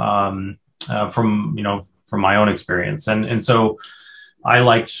from my own experience, and so I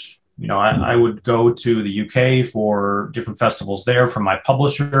liked. You know, I would go to the UK for different festivals there from my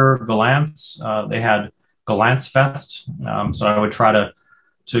publisher, Galance. They had Galance Fest. So I would try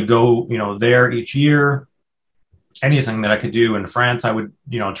to go, you know, there each year. Anything that I could do in France, I would,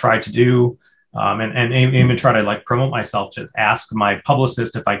 you know, try to do. And even try to like promote myself, to ask my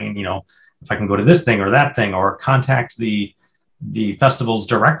publicist if I can, you know, if I can go to this thing or that thing, or contact the festivals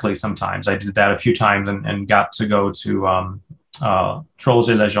directly. Sometimes I did that a few times and got to go to Trolls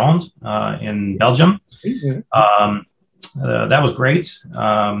et Légendes in Belgium. That was great.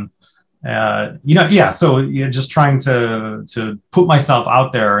 You know, yeah. So you're just trying to put myself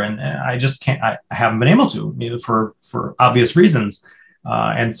out there, and I just can't. I haven't been able to, you know, for obvious reasons.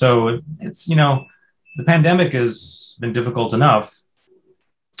 And so it's, you know, the pandemic has been difficult enough.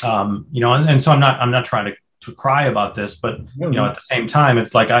 You know, and so I'm not trying to cry about this, but you know, at the same time,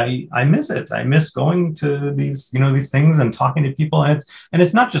 it's like I miss it. I miss going to these, you know, these things and talking to people, and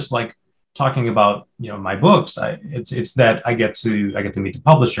it's not just like talking about, you know, my books. It's that I get to meet the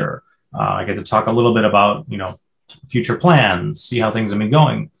publisher. I get to talk a little bit about, you know, future plans, see how things have been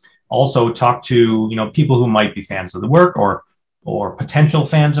going. Also talk to, you know, people who might be fans of the work or potential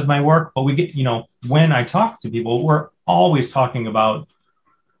fans of my work. But we get, you know, when I talk to people, we're always talking about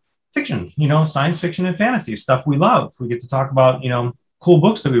fiction, you know, science fiction and fantasy stuff we love. We get to talk about, you know, cool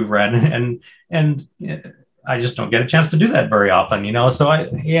books that we've read, and I just don't get a chance to do that very often, you know. So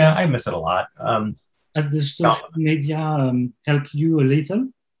I miss it a lot. Has the social media help you a little?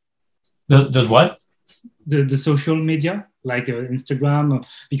 Does what? The social media, like Instagram,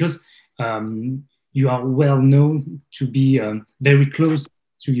 because you are well known to be very close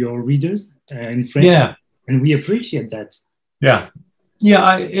to your readers in France, yeah, and we appreciate that. Yeah.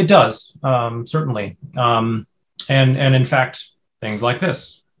 Yeah, it does, certainly. And in fact, things like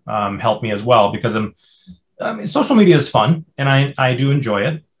this help me as well, because social media is fun and I do enjoy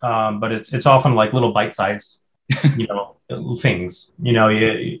it. But it's often like little bite-sized, you know, things, you know,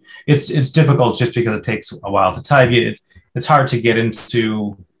 it's difficult just because it takes a while to type. It's hard to get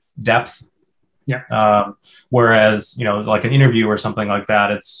into depth. Yeah. Whereas, you know, like an interview or something like that,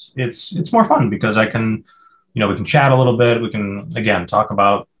 it's more fun because I can, you know, we can chat a little bit. We can, again, talk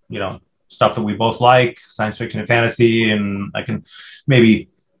about, you know, stuff that we both like, science fiction and fantasy. And I can maybe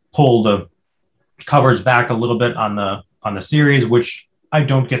pull the covers back a little bit on the series, which I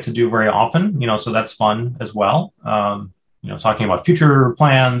don't get to do very often, you know, so that's fun as well. You know, talking about future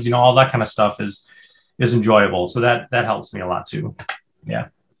plans, you know, all that kind of stuff is enjoyable. So that helps me a lot too. Yeah.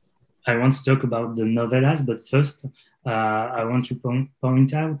 I want to talk about the novellas, but first I want to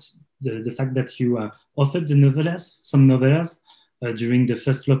point out the fact that you offered the novellas, some novellas during the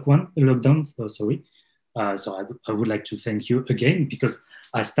first lockdown. Sorry. So I would like to thank you again, because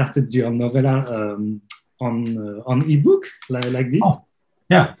I started your novella on ebook like this. Oh,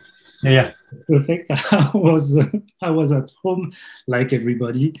 yeah. Yeah. Perfect. I was at home like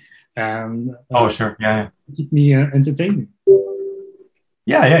everybody, and oh, sure. Yeah. keep me entertained.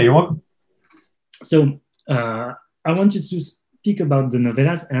 Yeah. You're welcome. So I wanted to speak about the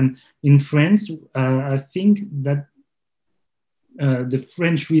novellas, and in France, I think that the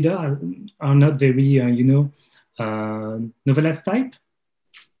French reader are not very, novellas type.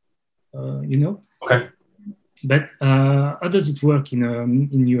 Okay. But how does it work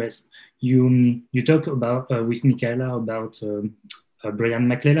in US? You talk about with Michaela about Brian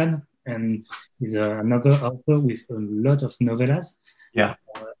McClellan, and he's another author with a lot of novellas. Yeah.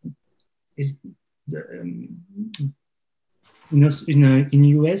 In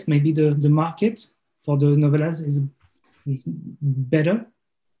US, maybe the market for the novellas is better.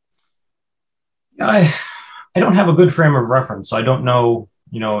 I don't have a good frame of reference, so I don't know,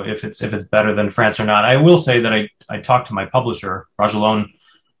 if it's better than France or not. I will say that I talked to my publisher, Rajalon,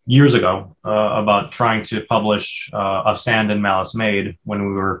 years ago about trying to publish Of Sand and Malice Made, when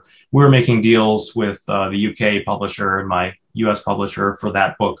we were making deals with the UK publisher and my US publisher for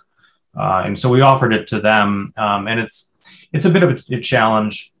that book, and so we offered it to them, and it's a bit of a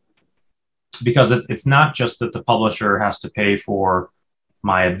challenge, because it's not just that the publisher has to pay for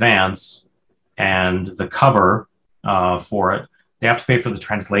my advance and the cover for it. They have to pay for the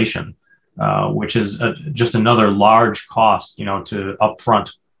translation, which is just another large cost, to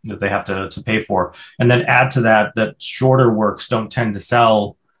upfront that they have to pay for. And then add to that shorter works don't tend to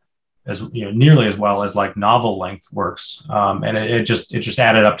sell as nearly as well as like novel length works, and it just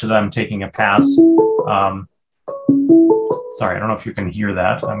added up to them taking a pass. Sorry, I don't know if you can hear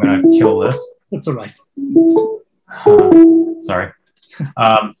that. I'm going to kill this. That's all right. Sorry.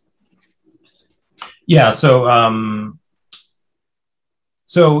 Yeah. So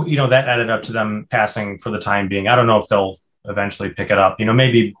that added up to them passing for the time being. I don't know if they'll eventually pick it up.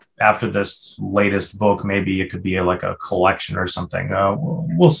 Maybe after this latest book, maybe it could be like a collection or something.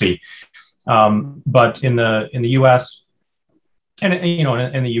 We'll see. But in the US, and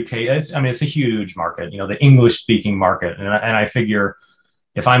in the UK, it's a huge market. The English speaking market, and I figure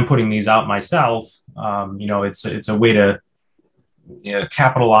if I'm putting these out myself, it's a way to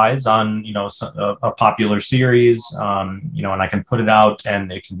capitalize on a popular series, and I can put it out,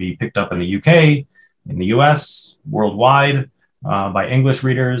 and it can be picked up in the UK, in the US, worldwide, by English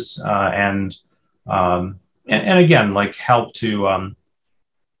readers, and again, like help to.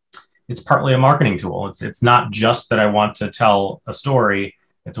 It's partly a marketing tool. It's not just that I want to tell a story.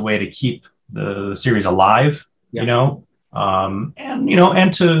 It's a way to keep the series alive, and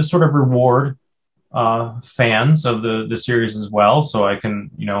to sort of reward fans of the series as well. So I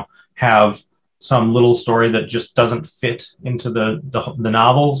can, have some little story that just doesn't fit into the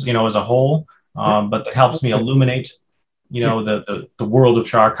novels, as a whole, but that helps me illuminate, the world of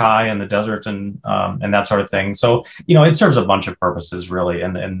Sharakhai and the desert and that sort of thing. So, it serves a bunch of purposes, really,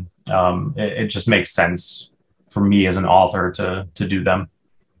 and it just makes sense for me as an author to do them.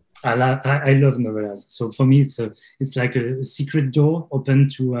 I love novellas. So for me, it's like a secret door open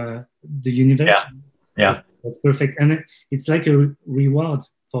to the universe. Yeah, that's perfect, and it's like a reward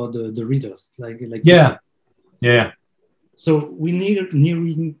for the readers. Like yeah. So we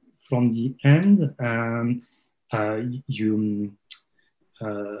nearing from the end.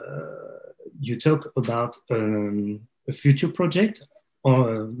 You talk about a future project,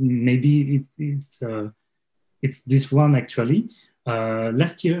 or maybe it's this one actually.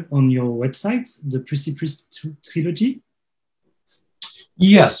 Last year on your website, the Precipice trilogy.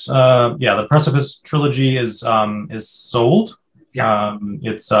 Yes, the Precipice trilogy is sold. Yeah.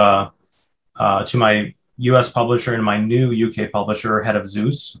 It's to my U.S. publisher and my new U.K. publisher, Head of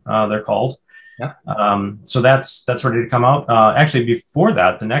Zeus. They're called. Yeah. So that's ready to come out. Actually, before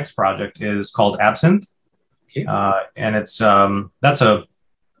that, the next project is called Absinthe, okay. And it's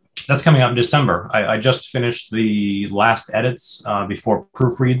that's coming out in December. I just finished the last edits before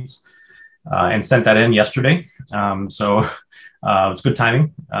proofreads and sent that in yesterday. So it's good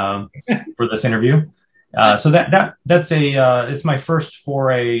timing for this interview. So that's it's my first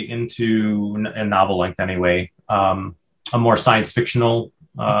foray into a novel length anyway, a more science fictional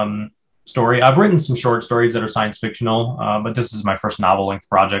story. I've written some short stories that are science fictional, but this is my first novel length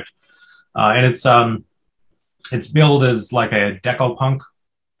project, and it's billed as like a deco-punk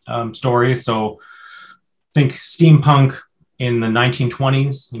story. So think steampunk in the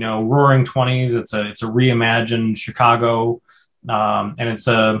 1920s, roaring 20s. It's a reimagined Chicago, and it's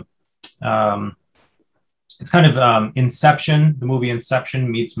a it's kind of Inception, the movie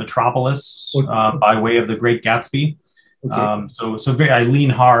Inception meets Metropolis by way of The Great Gatsby. Okay. I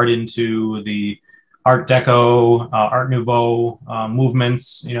lean hard into the Art Deco, Art Nouveau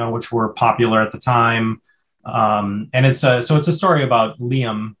movements, you know, which were popular at the time. And it's a story about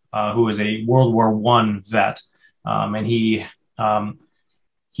Liam, who is a World War I vet, and he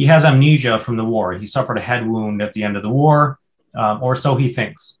has amnesia from the war. He suffered a head wound at the end of the war, or so he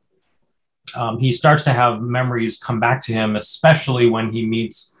thinks. He starts to have memories come back to him, especially when he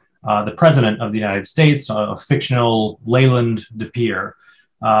meets the President of the United States, a fictional Leland DePere.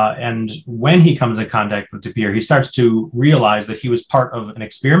 And when he comes in contact with DePere, he starts to realize that he was part of an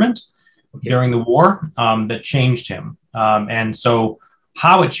experiment during the war that changed him. And so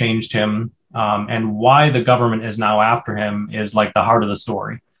how it changed him and why the government is now after him is like the heart of the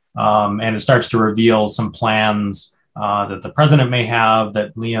story. And it starts to reveal some plans that the president may have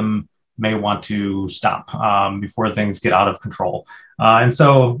that Liam may want to stop before things get out of control. And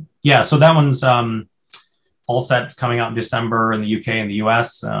so, yeah, so that one's all set. It's coming out in December in the UK and the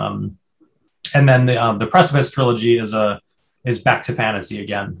US. And then the Precipice trilogy is back to fantasy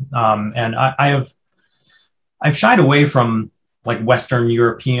again. And I've shied away from like Western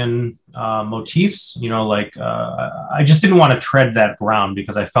European motifs, you know, like I just didn't want to tread that ground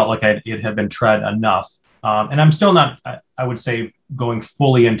because I felt like it had been tread enough. And I'm still not, I would say, going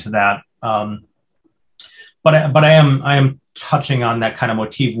fully into that. But I am touching on that kind of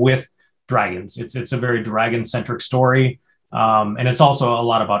motif with dragons. It's a very dragon-centric story. And it's also a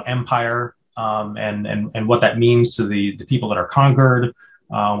lot about empire and what that means to the people that are conquered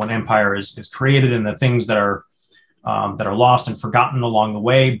when empire is created, and the things that are lost and forgotten along the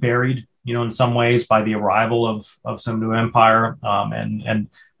way, buried, you know, in some ways by the arrival of some new empire. And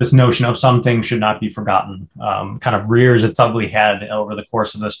this notion of some things should not be forgotten kind of rears its ugly head over the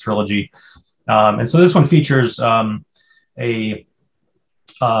course of this trilogy. And so this one features a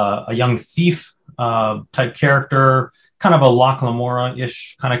young thief type character, kind of a Locke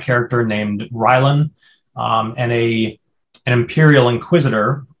Lamora-ish kind of character named Rylan, and an imperial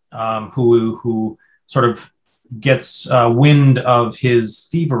inquisitor who sort of gets wind of his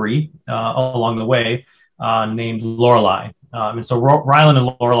thievery along the way, named Lorelei. And so Rylan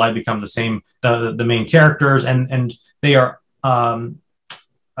and Lorelei become the main characters, and they are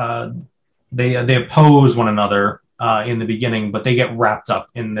they oppose one another in the beginning, but they get wrapped up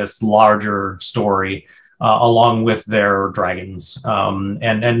in this larger story along with their dragons,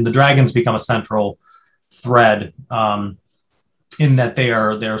 and the dragons become a central thread. In that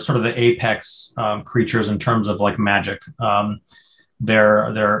they're sort of the apex creatures in terms of like magic.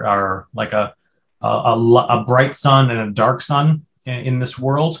 There are like a bright sun and a dark sun in this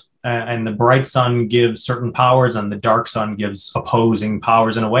world, and the bright sun gives certain powers, and the dark sun gives opposing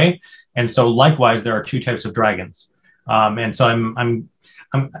powers in a way. And so likewise, there are two types of dragons. And so I'm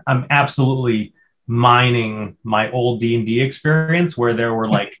absolutely mining my old D&D experience where there were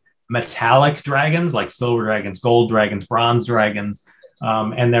like metallic dragons, like silver dragons, gold dragons, bronze dragons.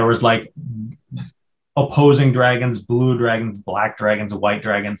 And there was like opposing dragons, blue dragons, black dragons, white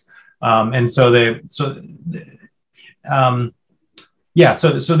dragons. And so they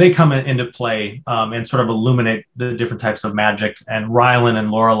come into play and sort of illuminate the different types of magic. And Rylan and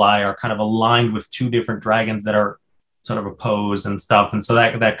Lorelei are kind of aligned with two different dragons that are sort of opposed and stuff. And so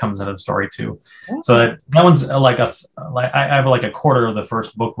that comes into the story too. Okay. So that one's like I have like a quarter of the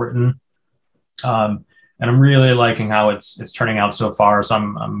first book written. And I'm really liking how it's turning out so far. So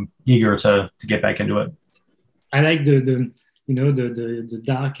I'm eager to get back into it. I like the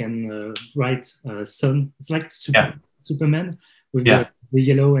dark and bright sun. It's like Superman with the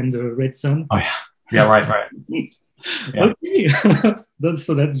yellow and the red sun. Oh yeah. Yeah, right. Yeah. Okay.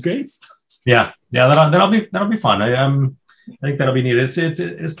 That's great. Yeah, that'll be fun. I think that'll be neat. It's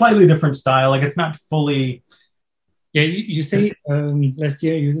a slightly different style. Like it's not fully. Yeah, you say last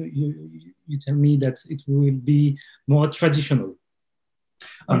year you tell me that it will be more traditional.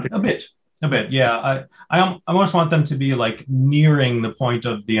 A bit. Yeah, I almost want them to be like nearing the point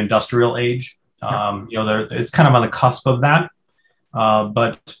of the industrial age. It's kind of on the cusp of that.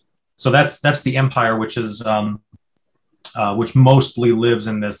 But so that's the empire, which is which mostly lives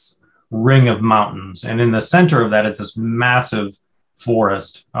in this ring of mountains, and in the center of that it's this massive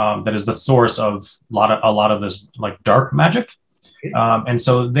forest that is the source of a lot of this like dark magic. And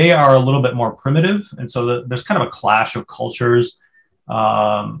so they are a little bit more primitive, and so there's kind of a clash of cultures,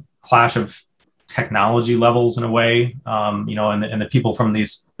 clash of technology levels in a way, and the people from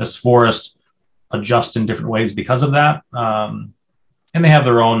this forest adjust in different ways because of that, and they have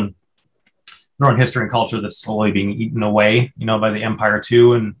their own history and culture that's slowly being eaten away, by the empire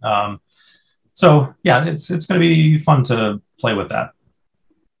too. And So yeah, it's going to be fun to play with that.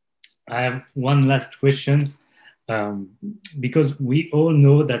 I have one last question, because we all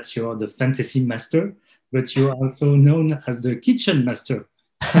know that you're the fantasy master, but you're also known as the kitchen master.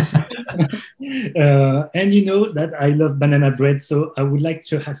 And you know that I love banana bread, so I would like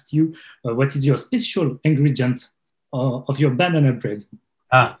to ask you, what is your special ingredient of your banana bread?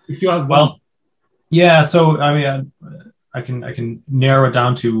 If you have one. Yeah, so I mean, I can narrow it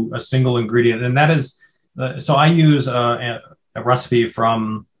down to a single ingredient, and that is, so I use a recipe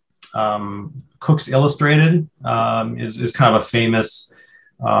from Cook's Illustrated, is kind of a famous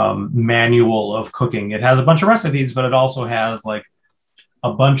manual of cooking. It has a bunch of recipes, but it also has like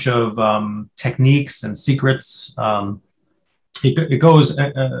a bunch of techniques and secrets. It goes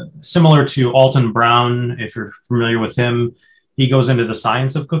similar to Alton Brown, if you're familiar with him. He goes into the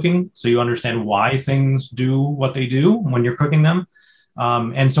science of cooking, so you understand why things do what they do when you're cooking them.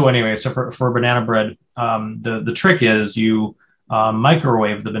 And so anyway, so for banana bread, the trick is you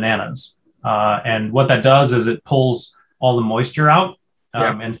microwave the bananas. And what that does is it pulls all the moisture out.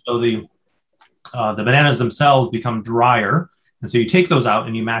 And so the bananas themselves become drier. And so you take those out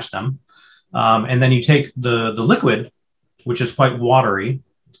and you mash them. And then you take the liquid, which is quite watery,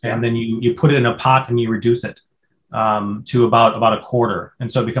 and then you put it in a pot and you reduce it to about a quarter.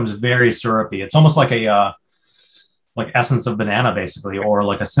 And so it becomes very syrupy. It's almost like a like essence of banana, basically, or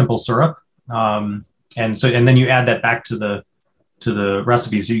like a simple syrup. And then you add that back to the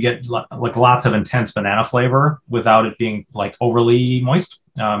recipe. So you get like lots of intense banana flavor without it being like overly moist.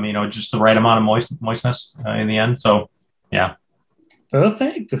 You know, just the right amount of moistness in the end. So yeah.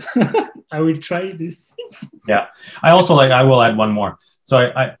 Perfect. I will try this. Yeah. I will add one more. So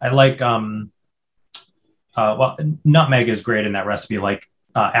I like, well, nutmeg is great in that recipe, like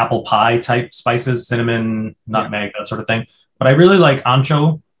apple pie type spices, cinnamon, nutmeg, that sort of thing. But I really like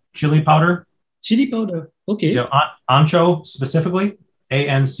ancho chili powder. Chili powder. Okay. So ancho specifically,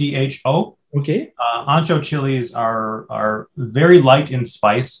 ANCHO. Okay. Ancho chilies are very light in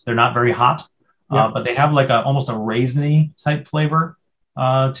spice. They're not very hot, but they have like almost a raisiny type flavor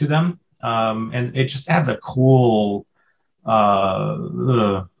to them. And it just adds a cool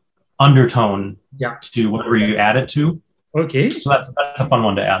undertone to whatever you add it to. Okay. So that's a fun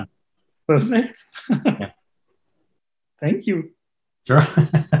one to add. Perfect. Thank you. Sure.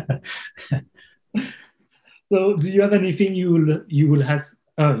 So do you have anything you would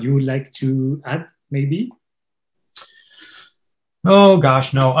like to add, maybe? Oh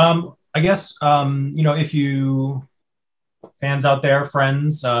gosh, no. I guess you know, if you fans out there,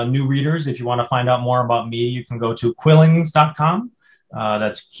 friends, new readers, if you want to find out more about me, you can go to quillings.com.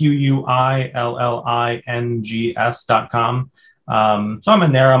 That's QUILLINGS.com. So I'm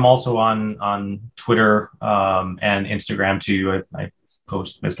in there. I'm also on Twitter and Instagram too. I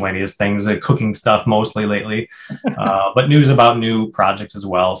post miscellaneous things, cooking stuff mostly lately, but news about new projects as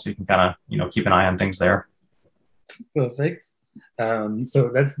well. So you can kind of, you know, keep an eye on things there. Perfect. So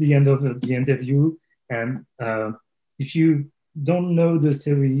that's the end of the interview. And if you don't know the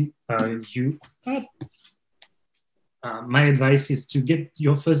series, my advice is to get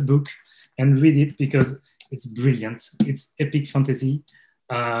your first book and read it, because it's brilliant. It's epic fantasy.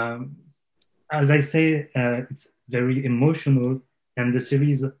 As I say, it's very emotional, and the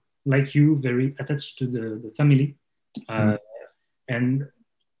series, like you, very attached to the family. And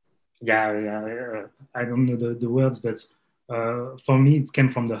I don't know the words, but for me, it came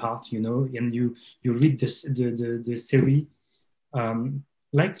from the heart, you know. And you read the series,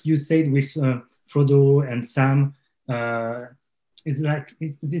 like you said with Frodo and Sam. It's like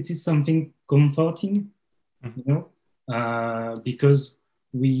it is something comforting, you know, because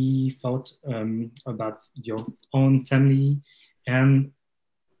we thought about your own family, and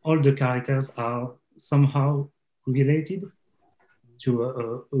all the characters are somehow related to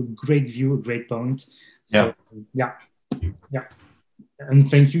a great view, a great point. So yeah. And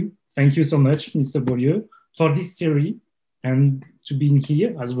thank you so much, Mr. Beaulieu, for this series and to being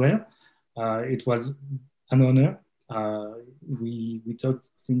here as well. It was an honor. We talked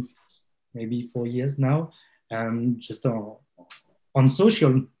since maybe 4 years now, and just on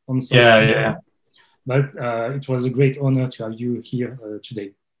social. Yeah. But it was a great honor to have you here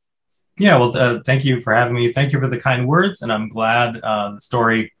today. Yeah, well, thank you for having me. Thank you for the kind words, and I'm glad the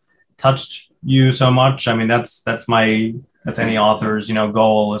story touched you so much. I mean, that's any author's, you know,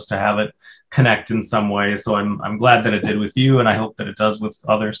 goal, is to have it connect in some way. So I'm glad that it did with you, and I hope that it does with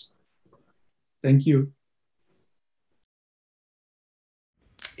others. Thank you.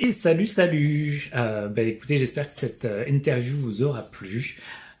 Et salut. Écoutez, j'espère que cette interview vous aura plu.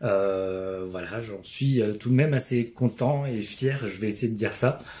 Voilà, j'en suis tout de même assez content et fier. Je vais essayer de dire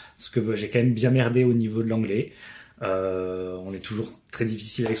ça. parce que j'ai quand même bien merdé au niveau de l'anglais. On est toujours très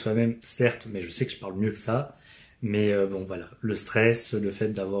difficile avec soi-même, certes, mais je sais que je parle mieux que ça. Mais bon voilà, le stress, le fait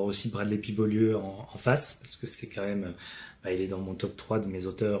d'avoir aussi Bradley P Beaulieu en face, parce que c'est quand même, il est dans mon top 3 de mes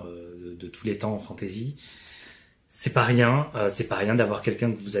auteurs de tous les temps en fantasy. C'est pas rien d'avoir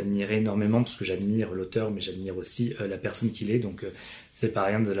quelqu'un que vous admirez énormément, parce que j'admire l'auteur, mais j'admire aussi la personne qu'il est, donc c'est pas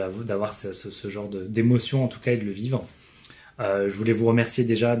rien d'avoir ce genre d'émotion en tout cas et de le vivre. Je voulais vous remercier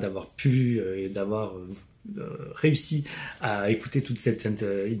déjà d'avoir pu et d'avoir réussi à écouter toute cette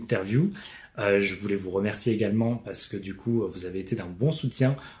interview. Je voulais vous remercier également parce que du coup vous avez été d'un bon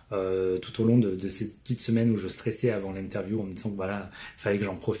soutien tout au long de ces petites semaines où je stressais avant l'interview en me disant que voilà, il fallait que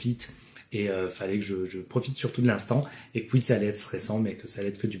j'en profite et fallait que je profite surtout de l'instant et que oui, ça allait être stressant mais que ça allait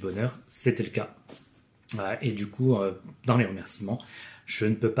être que du bonheur. C'était le cas. Et du coup, dans les remerciements, je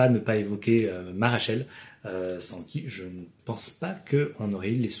ne peux pas ne pas évoquer Rachel, sans qui je ne pense pas qu'on aurait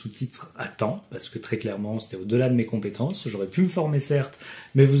eu les sous-titres à temps, parce que très clairement, c'était au-delà de mes compétences. J'aurais pu me former, certes,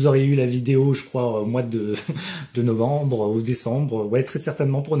 mais vous auriez eu la vidéo, je crois, au mois de novembre ou décembre, ouais, très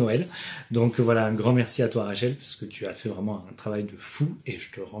certainement pour Noël. Donc voilà, un grand merci à toi, Rachel, parce que tu as fait vraiment un travail de fou, et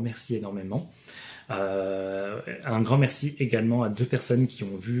je te remercie énormément. Un grand merci également à 2 personnes qui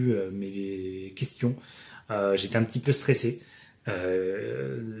ont vu mes questions. J'étais un petit peu stressé.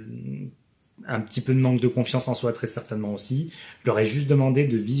 Un petit peu de manque de confiance en soi très certainement aussi. Je leur ai juste demandé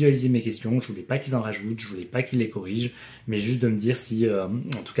de visualiser mes questions, je voulais pas qu'ils en rajoutent, je voulais pas qu'ils les corrigent, mais juste de me dire si,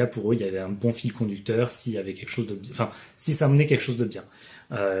 en tout cas pour eux, il y avait un bon fil conducteur, s'il y avait quelque chose de bien, enfin, si ça menait quelque chose de bien.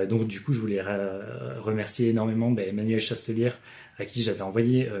 Donc du coup, je voulais remercier énormément Emmanuel Chastelière, à qui j'avais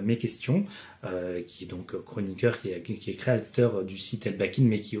envoyé mes questions, qui est donc chroniqueur, qui est créateur du site Elbakin,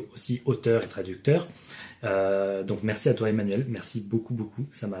 mais qui est aussi auteur et traducteur. Donc merci à toi Emmanuel, merci beaucoup,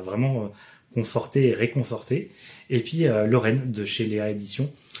 ça m'a vraiment conforté et réconforté. Et puis Lorraine de chez Léa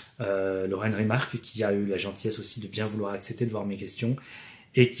Édition, Lorraine Remarque, qui a eu la gentillesse aussi de bien vouloir accepter de voir mes questions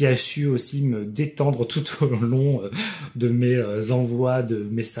et qui a su aussi me détendre tout au long de mes envois de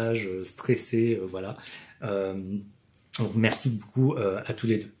messages stressés, voilà. Donc merci beaucoup à tous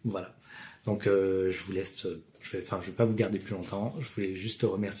les deux, voilà. Donc je vous laisse, je vais pas vous garder plus longtemps, je voulais juste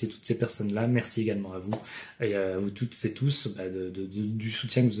remercier toutes ces personnes-là, merci également à vous, et à vous toutes et tous du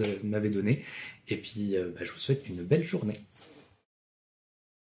soutien que vous m'avez donné, et puis je vous souhaite une belle journée.